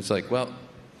 and it's like, well,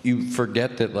 you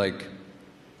forget that, like,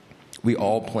 we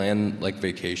all plan, like,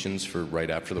 vacations for right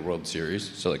after the World Series.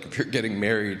 So, like, if you're getting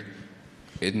married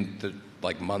in the,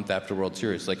 like, month after World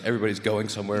Series, like, everybody's going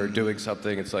somewhere, doing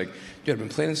something. It's like, dude, I've been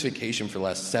planning this vacation for the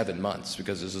last 7 months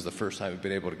because this is the first time I've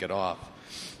been able to get off.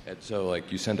 And so,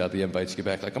 like, you send out the invites, you get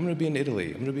back, like, I'm going to be in Italy,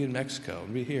 I'm going to be in Mexico, I'm going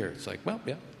to be here. It's like, well,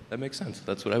 yeah, that makes sense.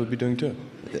 That's what I would be doing, too.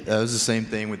 That was the same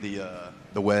thing with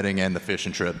the wedding and the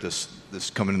fishing trip this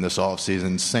coming in this off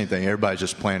season. Same thing. Everybody's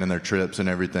just planning their trips and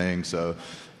everything. So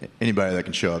anybody that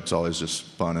can show up, it's always just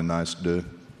fun and nice to do.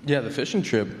 Yeah, the fishing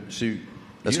trip. So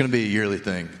that's going to be a yearly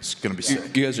thing. It's going to be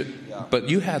sick. You guys are, but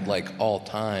you had like all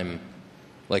time,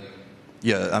 like.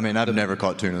 Yeah, I mean, I've never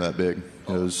caught tuna that big.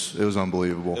 It was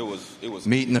unbelievable. It was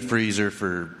meat in the freezer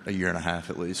for a year and a half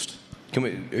at least. Are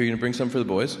you going to bring some for the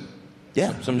boys?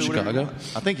 Yeah, some in Chicago.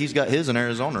 I think he's got his in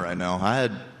Arizona right now. I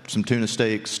had some tuna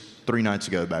steaks 3 nights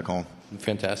ago back home.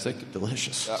 Fantastic,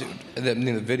 delicious. Dude,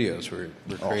 the videos were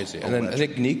crazy. And then I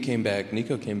think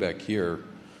Nico came back here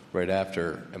right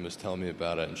after and was telling me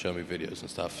about it and showing me videos and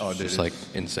stuff. Oh, dude, it's like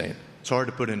insane. It's hard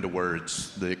to put into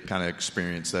words the kind of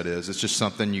experience that is. It's just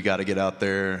something you got to get out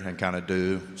there and kind of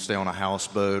do. Stay on a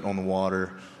houseboat on the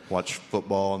water, watch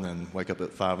football, and then wake up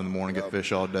at 5 in the morning, get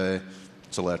fish all day.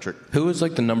 It's electric. Who was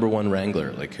like the number one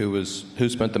wrangler? Like who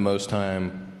spent the most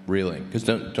time reeling? Because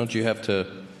don't you have to?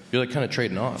 You're like kind of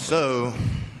trading off. So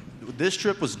this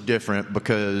trip was different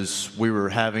because we were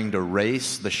having to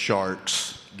race the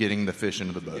sharks getting the fish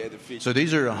into the boat. Yeah, so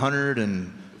these are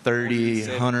 130,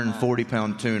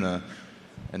 140-pound tuna,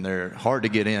 and they're hard to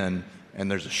get in, and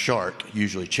there's a shark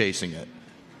usually chasing it,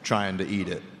 trying to eat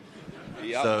it.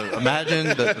 Yep. So imagine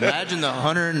the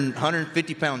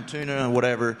 150-pound tuna or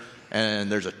whatever,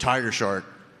 and there's a tiger shark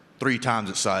 3 times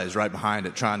its size right behind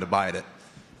it trying to bite it.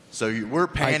 So we're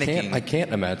panicking. I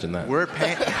can't imagine that. We're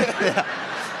panicking.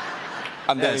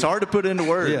 It's hard to put into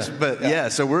words,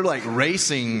 so we're like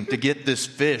racing to get this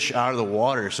fish out of the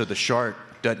water so the shark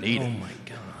doesn't eat it. Oh my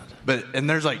God! And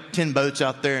there's like 10 boats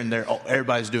out there, and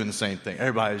everybody's doing the same thing.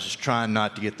 Everybody's just trying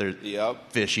not to get their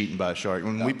fish eaten by a shark.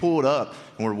 When we pulled up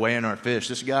and we're weighing our fish,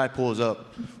 this guy pulls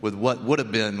up with what would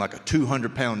have been like a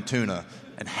 200-pound tuna,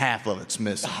 and half of it's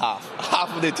missing.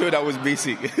 Half of the tuna was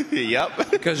missing.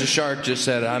 Yep. Because the shark just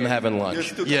said, "I'm having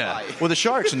lunch." Yeah. Well, the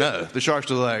sharks know. The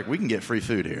sharks are like, we can get free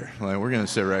food here. Like, we're going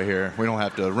to sit right here. We don't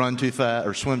have to run too fast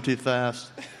or swim too fast.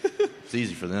 It's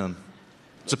easy for them.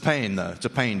 It's a pain, though. It's a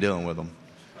pain dealing with them.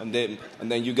 And then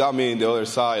you got me on the other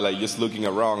side, like just looking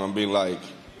around and being like,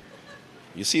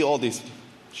 you see all these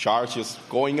sharks just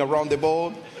going around the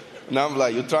boat? And I'm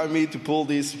like, you're trying me to pull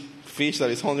this fish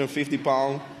that is 150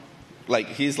 pounds? Like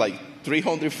he's like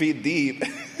 300 feet deep.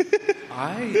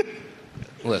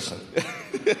 Listen.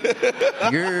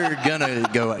 You're gonna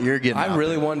go. You're getting. I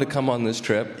really wanted to come on this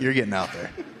trip. You're getting out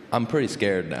there. I'm pretty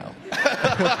scared now.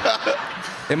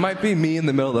 It might be me in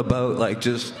the middle of the boat, like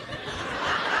just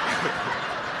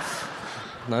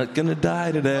not gonna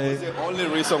die today. That's the only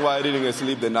reason why I didn't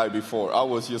sleep the night before. I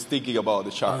was just thinking about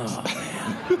the sharks.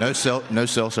 Oh, no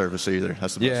cell service either.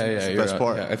 That's the best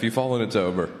part. Yeah. If you fall in, it's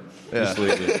over. Just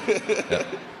leave it. Yeah.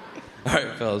 All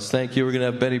right, fellas. Thank you. We're going to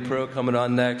have Benny Pro coming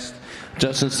on next.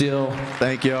 Justin Steele.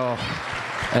 Thank y'all.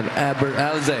 And Adbert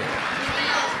Alzolay.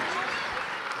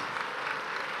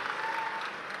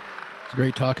 It's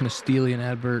great talking to Steele and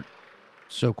Adbert.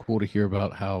 So cool to hear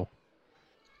about how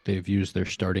they've used their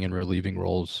starting and relieving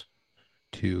roles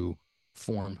to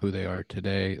form who they are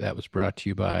today. That was brought to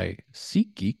you by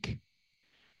SeatGeek.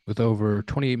 With over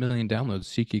 28 million downloads,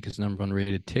 SeatGeek is the #1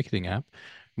 rated ticketing app.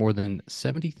 More than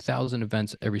 70,000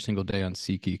 events every single day on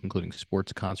SeatGeek, including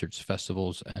sports, concerts,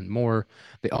 festivals, and more.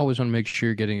 They always want to make sure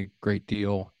you're getting a great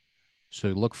deal. So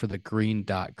look for the green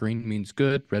dot. Green means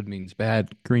good, red means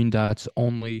bad. Green dots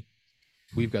only.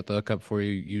 We've got the hookup for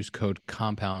you. Use code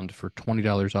COMPOUND for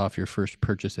 $20 off your first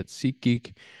purchase at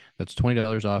SeatGeek. That's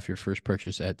 $20 off your first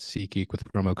purchase at SeatGeek with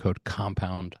promo code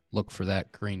COMPOUND. Look for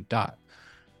that green dot.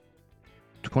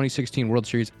 2016 World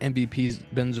Series MVP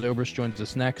Ben Zobrist joins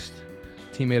us next.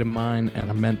 Teammate of mine and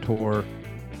a mentor.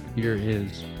 Here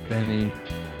is Benny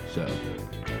Zo.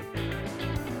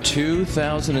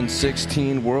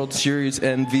 2016 World Series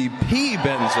MVP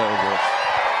Ben Zobrist.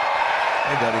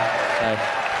 Hey, buddy. Hi.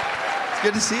 It's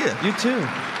good to see you. You too.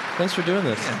 Thanks for doing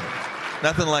this. Yeah.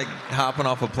 Nothing like hopping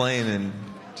off a plane and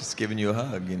just giving you a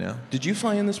hug, you know? Did you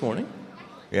fly in this morning?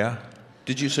 Yeah.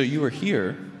 Did you? So you were here,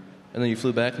 and then you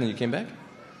flew back, and then you came back?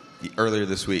 Earlier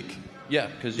this week. Yeah,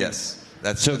 because yes.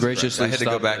 That's so graciously. I had to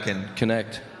go back and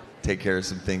connect, take care of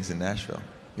some things in Nashville.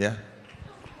 Yeah.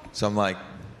 So I'm like,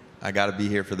 I got to be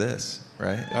here for this,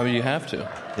 right? I mean, you have to.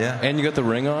 Yeah. And you got the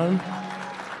ring on.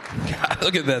 God,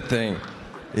 look at that thing.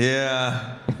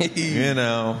 Yeah. You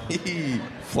know,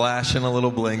 flashing a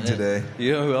little bling today.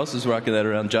 You know who else is rocking that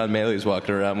around? John Maley's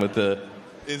walking around with the.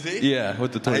 Is he? Yeah,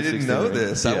 with the 2016 I didn't know ring.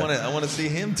 this. Yeah. I want to see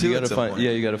him too. You at gotta some find. point.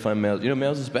 Yeah, you got to find Males. You know,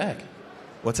 Males is back.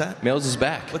 What's that? Mills is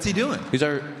back. What's he doing?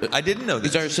 I didn't know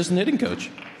this. He's our assistant hitting coach.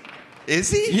 Is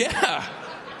he? Yeah.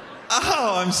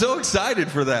 Oh, I'm so excited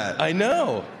for that. I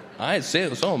know.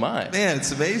 So am I. Man,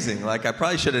 it's amazing. Like, I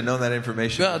probably should have known that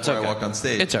information before I walked on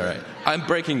stage. It's all right. I'm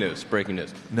breaking news.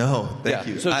 No, thank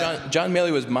you. So John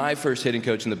Maley was my first hitting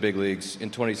coach in the big leagues in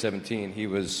 2017. He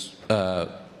was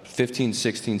 15,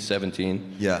 16,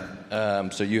 17. Yeah.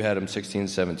 So you had him 16,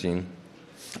 17.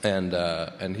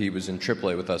 And he was in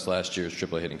AAA with us last year as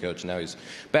AAA hitting coach. Now he's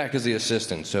back as the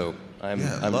assistant. So I'm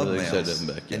really excited to have him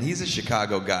back. Yeah. And he's a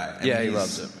Chicago guy. He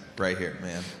loves it. Right here,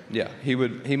 man. Yeah,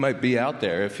 he might be out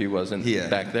there if he wasn't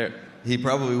back there. He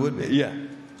probably would be. Yeah.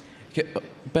 Okay,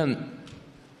 Ben,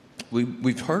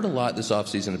 we've heard a lot this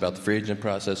offseason about the free agent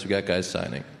process. We got guys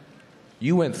signing.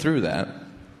 You went through that,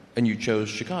 and you chose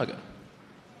Chicago.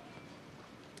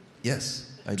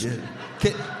 Yes, I did.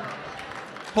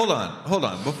 Hold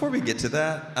on. Before we get to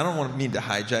that, I don't mean to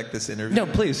hijack this interview. No,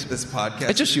 please. This podcast.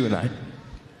 It's just you and I.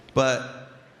 But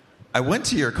I went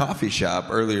to your coffee shop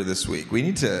earlier this week. We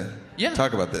need to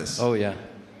talk about this. Oh, yeah.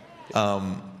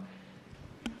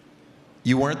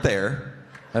 You weren't there.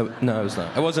 No, I was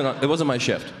not. It wasn't my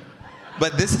shift.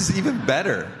 But this is even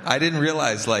better. I didn't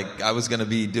realize I was going to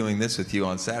be doing this with you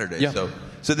on Saturday. Yeah.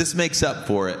 So this makes up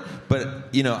for it. But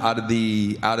out of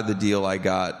the deal, I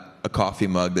got a coffee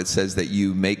mug that says that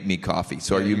you make me coffee.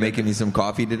 So are you making me some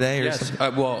coffee today? Or yes.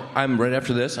 Well, I'm right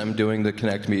after this. I'm doing the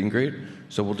Connect meet and greet.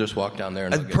 So we'll just walk down there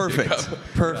and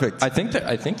Perfect. I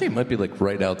think they might be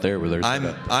right out there where there's.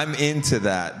 I'm into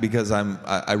that because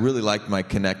I really like my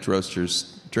Connect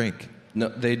Roasters drink. No,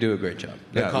 they do a great job.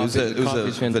 Yeah, it was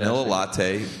a vanilla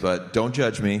latte, but don't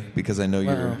judge me because I know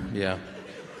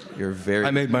you're very.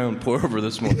 I made my own pour over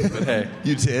this morning, but hey,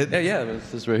 you did? Yeah.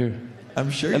 This is right here. I'm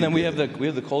sure. And then we have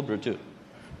the cold brew too.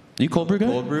 You cold brew guy?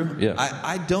 Cold brew? Yeah.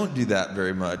 I don't do that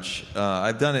very much.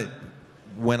 I've done it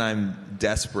when I'm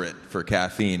desperate for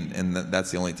caffeine, and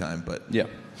that's the only time. But yeah.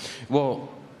 Well,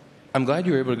 I'm glad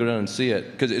you were able to go down and see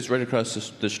it because it's right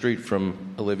across the street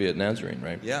from Olivia at Nazarene,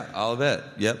 right? Yeah, Olivet.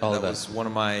 Yep, Olivet. That was one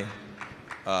of my.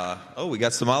 We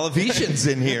got some Olivetians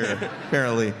in here.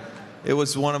 Apparently, it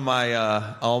was one of my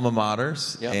alma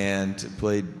maters, and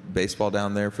played baseball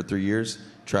down there for 3 years.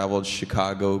 Traveled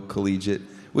Chicago Collegiate,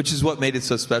 which is what made it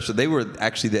so special. They were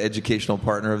actually the educational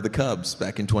partner of the Cubs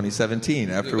back in 2017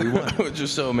 after we won. Which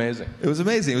is so amazing. It was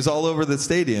amazing. It was all over the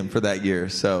stadium for that year.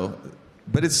 So,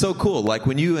 but it's so cool. Like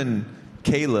when you and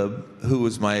Caleb, who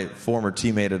was my former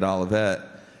teammate at Olivet,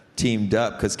 teamed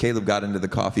up because Caleb got into the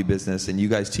coffee business and you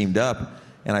guys teamed up.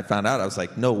 And I found out, I was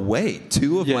like, no way,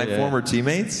 two of my former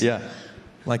teammates? Yeah.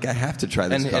 Like, I have to try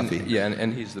this coffee.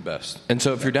 And he's the best. And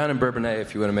so if you're down in Bourbonnais,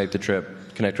 if you want to make the trip,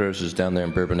 Connect Roasters down there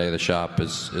in Bourbonnais, the shop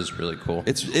is really cool.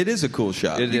 It is a cool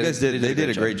shop. They did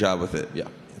a great job with it. Yeah.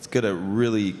 It's got a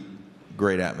really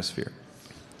great atmosphere.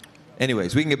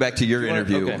 Anyways, we can get back to your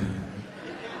interview. Okay.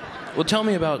 Well, tell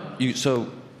me about you.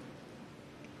 So,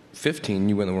 15,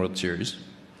 you win the World Series.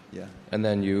 Yeah. And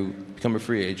then you become a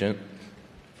free agent.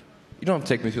 You don't have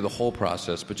to take me through the whole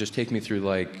process, but just take me through,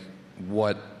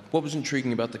 what was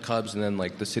intriguing about the Cubs and then,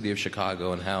 the city of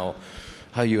Chicago and how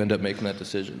you end up making that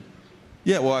decision.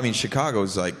 Yeah, well, I mean, Chicago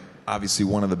is, obviously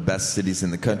one of the best cities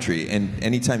in the country. And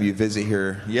anytime you visit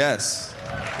here, yes,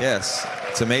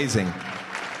 it's amazing.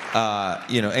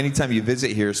 Anytime you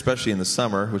visit here, especially in the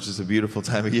summer, which is a beautiful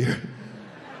time of year,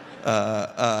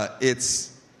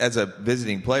 it's, as a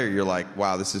visiting player, you're like,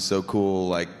 wow, this is so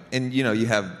cool. And you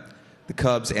have the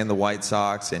Cubs and the White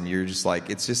Sox, and you're just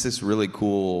it's just this really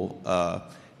cool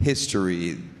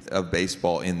history of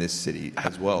baseball in this city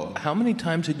as well. How many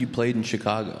times had you played in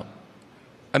Chicago?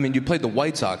 I mean, you played the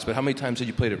White Sox, but how many times had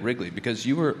you played at Wrigley? Because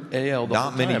you were AL the whole time,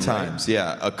 Not many times, right?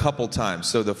 Yeah, a couple times.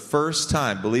 So the first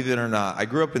time, believe it or not, I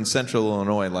grew up in Central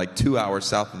Illinois, 2 hours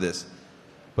south of this.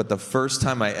 But the first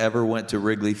time I ever went to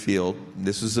Wrigley Field,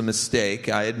 this was a mistake,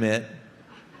 I admit.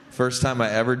 First time I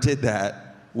ever did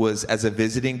that was as a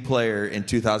visiting player in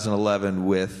 2011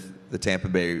 with the Tampa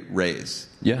Bay Rays.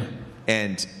 Yeah.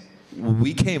 And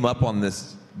we came up on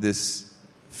this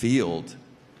field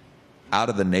out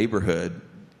of the neighborhood,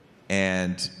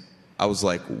 and I was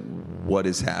like, what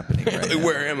is happening right now?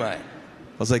 Where am I? I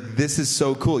was like, this is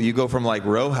so cool. You go from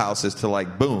row houses to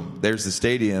boom, there's the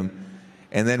stadium.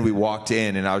 And then we walked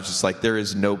in, and I was just like, there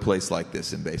is no place like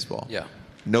this in baseball. Yeah.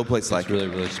 No place like it. It's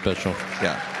really, really special.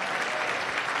 Yeah.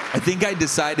 I think I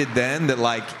decided then that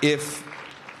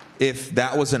if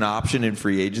that was an option in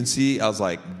free agency, I was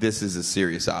like, this is a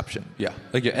serious option. Yeah.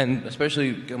 And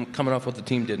especially coming off what the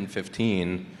team did in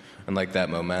 15, and that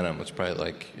momentum was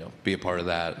probably be a part of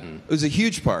that. And it was a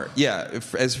huge part. Yeah.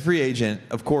 As a free agent,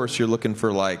 of course, you're looking for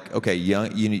okay,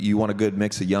 young. You want a good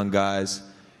mix of young guys.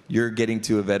 you're getting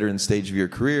to a veteran stage of your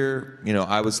career. You know,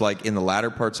 I was like in the latter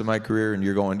parts of my career, and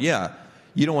you're going, yeah,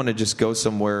 you don't want to just go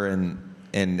somewhere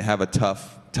and have a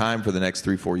tough time for the next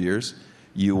 3-4 years.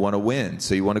 You want to win.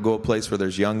 So you want to go a place where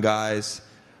there's young guys,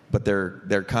 but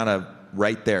they're kind of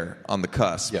right there on the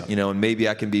cusp, you know, and maybe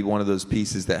I can be one of those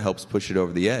pieces that helps push it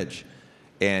over the edge.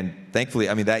 And thankfully,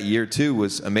 I mean, that year too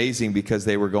was amazing because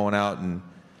they were going out and,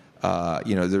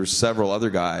 you know, there were several other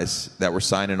guys that were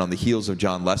signing on the heels of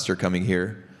John Lester coming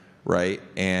here, right?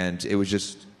 And it was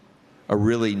just a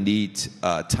really neat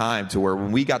time to where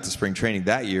when we got to spring training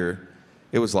that year,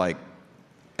 it was like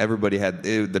everybody had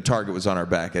the target was on our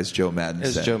back, as Joe Madden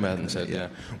said. As Joe Madden said, yeah.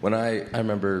 When I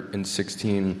remember in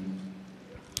 16,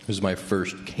 it was my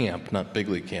first camp, not big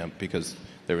league camp, because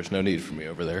there was no need for me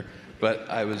over there. But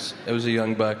I was a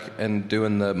young buck and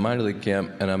doing the minor league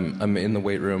camp, and I'm in the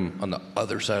weight room on the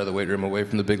other side of the weight room, away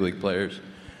from the big league players,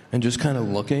 and just kind of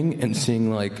looking and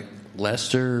seeing like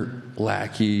Lester,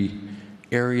 Lackey,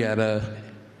 Arrieta,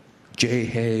 Jay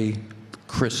Hay,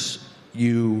 Chris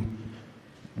Yu,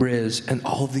 Briz, and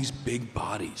all of these big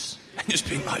bodies, and just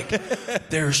being like,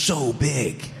 they're so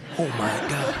big. Oh my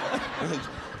God.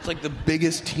 It's like the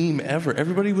biggest team ever.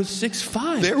 Everybody was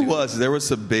 6'5". There was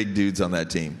some big dudes on that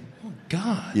team. Oh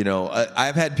God. You know,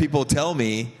 I've had people tell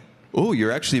me, "Oh,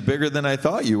 you're actually bigger than I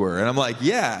thought you were," and I'm like,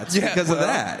 "Yeah, it's because of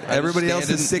that. Everybody else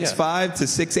is 6'5" to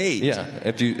 6'8". Yeah.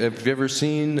 If you've ever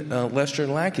seen Lester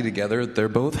and Lackey together, they're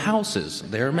both houses.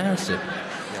 They're massive.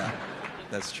 Yeah,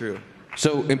 that's true.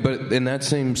 So, but in that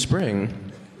same spring,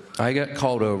 I got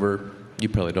called over. You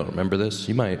probably don't remember this.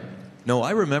 You might. No,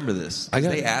 I remember this.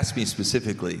 They asked me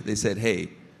specifically. They said, "Hey,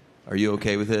 are you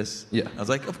okay with this?" Yeah. I was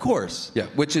like, "Of course." Yeah,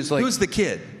 which is like... Who's the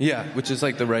kid? Yeah, which is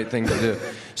like the right thing to do.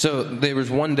 So there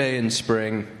was one day in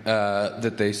spring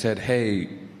that they said, "Hey,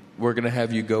 we're going to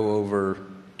have you go over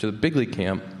to the big league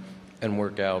camp and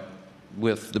work out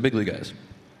with the big league guys."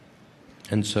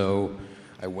 And so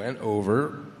I went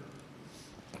over.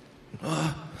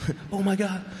 Oh my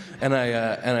God! And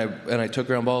I took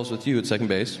ground balls with you at second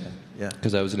base. Yeah.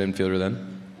 Because I was an infielder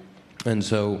then. And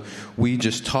so we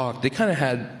just talked. They kind of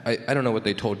had, I don't know what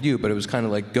they told you, but it was kind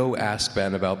of like, go ask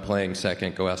Ben about playing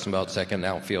second, go ask him about second,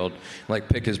 outfield, like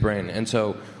pick his brain. And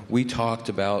so we talked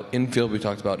about infield,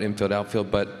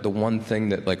 outfield, but the one thing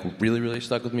that like really, really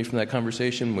stuck with me from that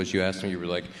conversation was you asked me, you were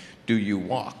like, do you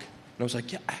walk? And I was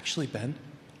like, yeah, actually, Ben,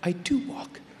 I do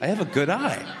walk. I have a good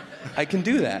eye. I can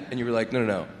do that. And you were like,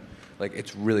 no. Like,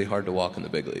 it's really hard to walk in the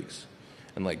big leagues.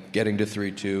 And, like, getting to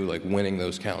 3-2, like, winning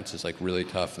those counts is, like, really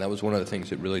tough. And that was one of the things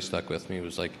that really stuck with me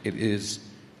was, like, it is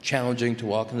challenging to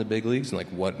walk in the big leagues and, like,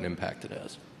 what an impact it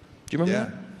has. Do you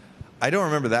remember that? I don't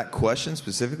remember that question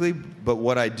specifically, but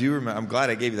what I do remember, I'm glad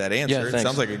I gave you that answer. Yeah, thanks.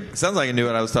 It sounds like I knew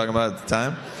what I was talking about at the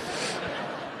time.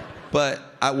 But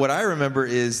what I remember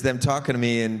is them talking to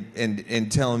me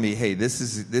and telling me, hey,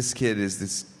 this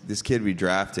kid we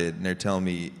drafted, and they're telling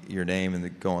me your name, and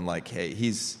they're going like, hey,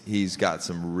 he's got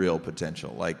some real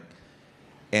potential. Like,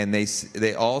 and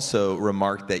they also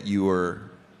remarked that you were,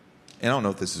 and I don't know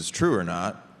if this is true or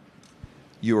not,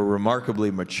 you were remarkably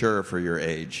mature for your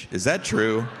age. Is that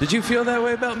true? Did you feel that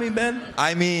way about me, Ben?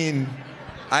 I mean,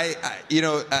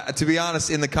 to be honest,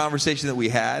 in the conversation that we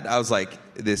had, I was like,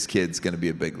 this kid's going to be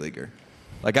a big leaguer.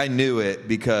 Like, I knew it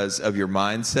because of your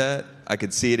mindset. I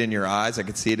could see it in your eyes. I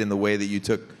could see it in the way that you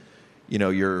took,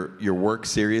 your work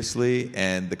seriously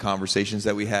and the conversations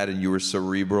that we had, and you were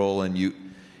cerebral, and you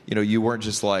weren't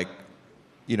just like,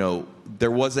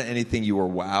 there wasn't anything you were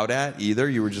wowed at either.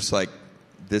 You were just like,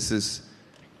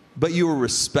 but you were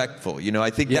respectful. I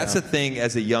think that's the thing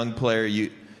as a young player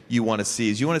you want to see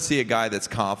is you want to see a guy that's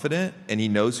confident and he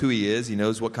knows who he is. He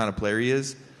knows what kind of player he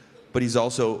is, but he's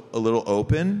also a little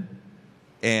open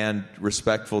and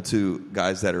respectful to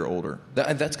guys that are older.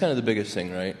 That's kind of the biggest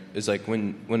thing, right? Is like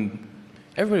when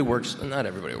everybody works, not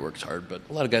everybody works hard, but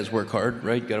a lot of guys work hard,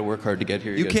 right? You got to work hard to get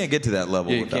here. You can't get to that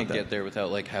level without that. You can't get there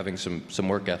without like having some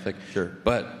work ethic. Sure.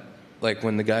 But like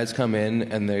when the guys come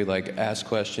in and they like ask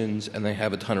questions and they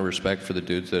have a ton of respect for the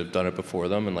dudes that have done it before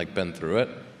them and like been through it,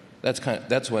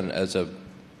 that's when as a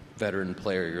veteran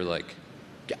player you're like,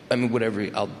 I mean, whatever.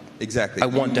 Exactly. I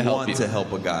want to help you. To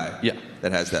help a guy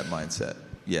that has that mindset.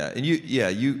 Yeah, and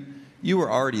you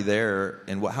were already there.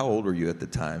 And how old were you at the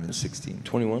time? In 16,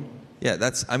 21.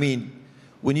 Yeah,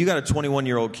 when you got a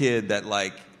 21-year-old kid that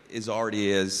like is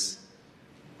already as,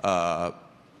 like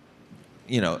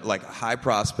a high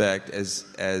prospect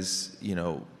as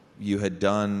you had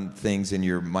done things in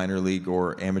your minor league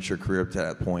or amateur career up to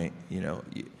that point,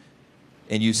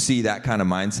 and you see that kind of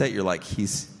mindset, you're like,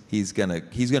 he's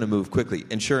gonna move quickly.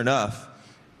 And sure enough,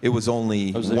 it was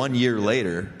only 1 year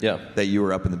later that you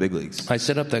were up in the big leagues. I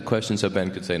set up that question so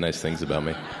Ben could say nice things about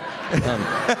me.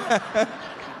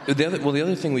 The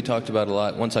other thing we talked about a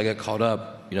lot once I got called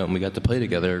up, and we got to play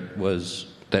together, was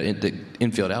that the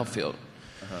infield outfield.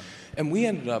 And we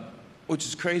ended up, which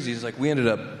is crazy, is like we ended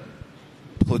up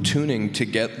platooning to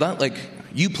get, not like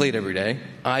you played every day,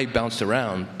 I bounced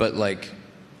around, but like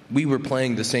we were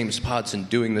playing the same spots and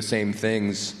doing the same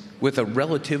things with a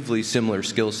relatively similar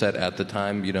skill set at the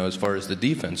time, as far as the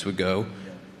defense would go.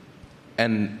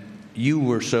 And you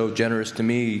were so generous to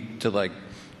me to like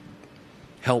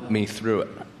help me through it.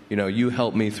 You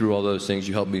helped me through all those things.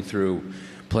 You helped me through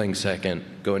playing second,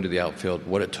 going to the outfield,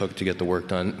 what it took to get the work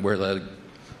done. Where like,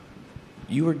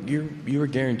 you were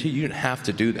guaranteed. You didn't have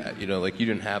to do that. Like you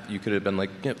didn't have. You could have been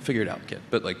like, figure it out, kid.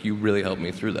 But like you really helped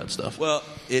me through that stuff. Well,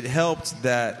 it helped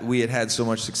that we had so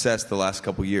much success the last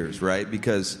couple years, right?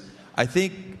 Because I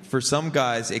think for some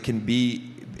guys it can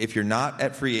be, if you're not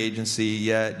at free agency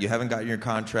yet, you haven't gotten your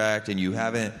contract, and you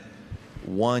haven't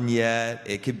won yet.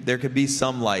 There could be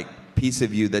some like piece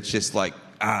of you that's just like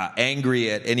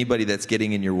angry at anybody that's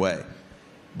getting in your way.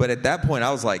 But at that point,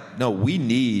 I was like, no, we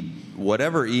need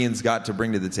whatever Ian's got to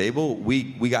bring to the table.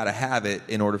 We got to have it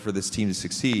in order for this team to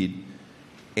succeed.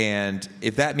 And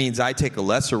if that means I take a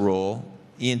lesser role,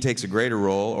 Ian takes a greater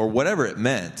role, or whatever it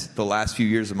meant the last few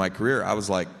years of my career, I was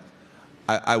like,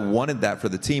 I wanted that for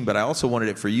the team, but I also wanted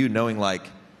it for you, knowing like,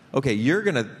 okay, you're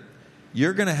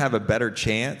gonna have a better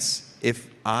chance if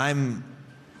I'm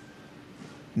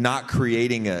not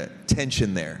creating a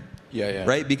tension there. Yeah.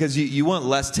 Right? Because you want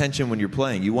less tension when you're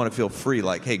playing. You want to feel free.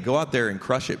 Like, hey, go out there and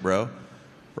crush it, bro.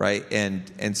 Right?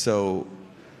 And so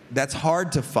that's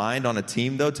hard to find on a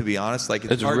team, though, to be honest. Like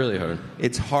it's really hard.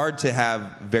 It's hard to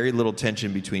have very little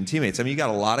tension between teammates. I mean, you got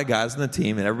a lot of guys on the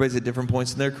team, and everybody's at different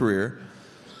points in their career.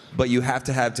 But you have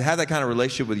to have that kind of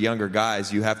relationship with younger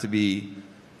guys. You have to be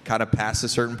kind of past a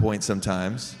certain point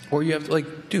sometimes. Or you have to,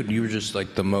 like, dude, you were just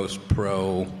like the most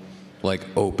pro, like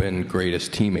open,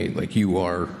 greatest teammate. Like you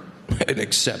are an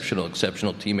exceptional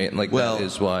teammate, and like that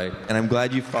is why. And I'm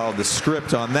glad you followed the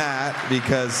script on that,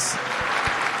 because.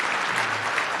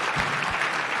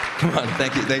 Come on,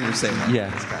 thank you for saying that.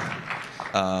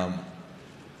 Yeah.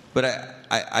 But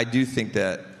I do think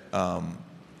that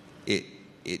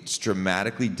it's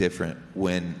dramatically different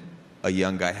when a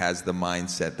young guy has the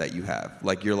mindset that you have.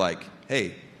 Like you're like,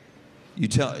 hey, you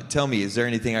tell me, is there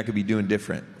anything I could be doing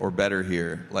different or better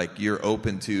here? Like you're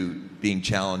open to being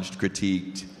challenged,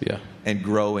 critiqued, and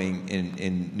growing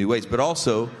in new ways, but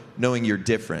also knowing you're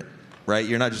different, right?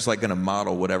 You're not just like going to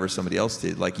model whatever somebody else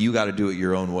did. Like you got to do it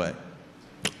your own way.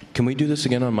 Can we do this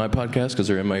again on my podcast? Because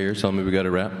they're in my ear telling me we got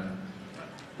to wrap.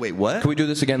 Wait, what? Can we do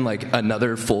this again, like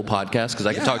another full podcast? Because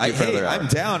I can talk to you for another hour. I'm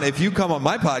down. If you come on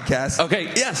my podcast.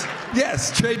 Okay. Yes.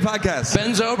 Trade podcast.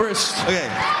 Ben Zobrist. Okay.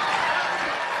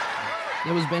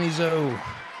 That was Benny Zo.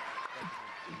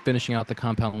 Finishing out the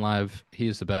Compound Live. He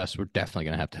is the best. We're definitely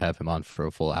going to have him on for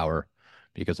a full hour,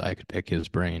 because I could pick his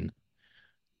brain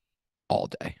all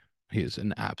day. He is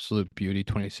an absolute beauty.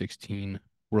 2016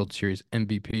 World Series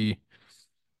MVP.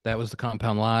 That was the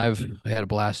Compound Live. I had a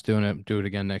blast doing it. Do it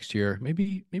again next year.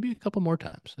 Maybe a couple more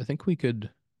times. I think we could,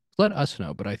 let us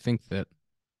know, but I think that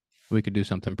we could do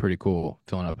something pretty cool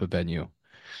filling up a venue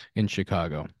in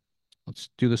Chicago. Let's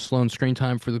do the Sloan screen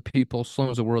time for the people.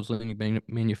 Sloan is the world's leading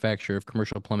manufacturer of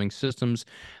commercial plumbing systems.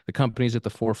 The company is at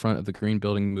the forefront of the green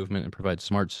building movement and provides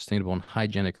smart, sustainable, and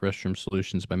hygienic restroom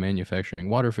solutions by manufacturing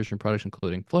water-efficient products,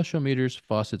 including flush-o-meters,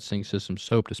 faucets, sink systems,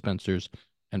 soap dispensers,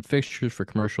 and fixtures for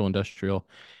commercial, industrial,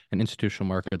 and institutional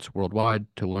markets worldwide.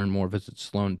 To learn more, visit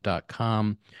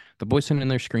sloan.com. The boys sent in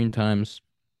their screen times.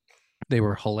 They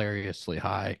were hilariously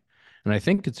high. And I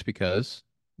think it's because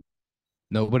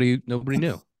nobody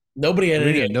knew. Nobody had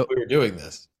any idea we were doing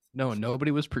this. No,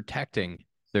 nobody was protecting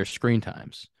their screen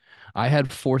times. I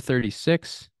had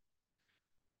 436.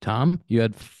 Tom, you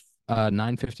had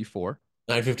 954.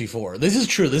 954. This is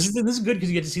true. This is good because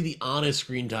you get to see the honest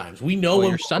screen times. We know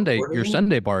your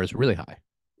Sunday bar is really high.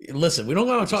 Listen, we don't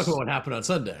want to talk about what happened on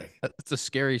Sunday. It's a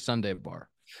scary Sunday bar.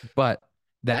 But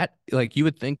that, like, you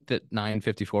would think that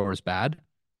 954 was bad.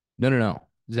 No.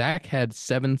 Zach had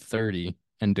 730,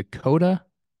 and Dakota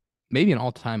maybe an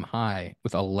all-time high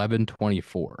with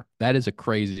 1124. That is a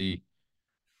crazy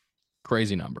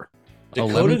number.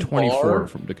 1124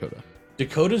 from Dakota.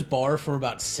 Dakota's bar from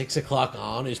about 6 o'clock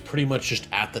on is pretty much just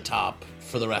at the top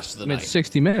for the rest of the night. It's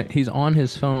 60 minutes. He's on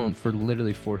his phone for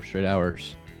literally 4 straight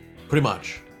hours. Pretty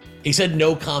much. He said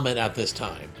no comment at this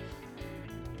time.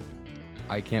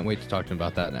 I can't wait to talk to him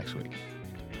about that next week.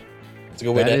 It's a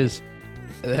good way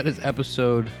That is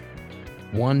episode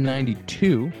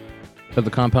 192 of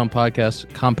the Compound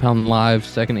Podcast, Compound Live,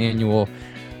 second annual,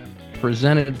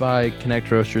 presented by Connect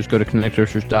Roasters. Go to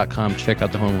connectroasters.com, check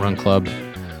out the Home Run Club,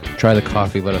 try the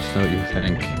coffee, let us know what you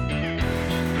think.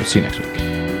 We'll see you next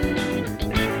week.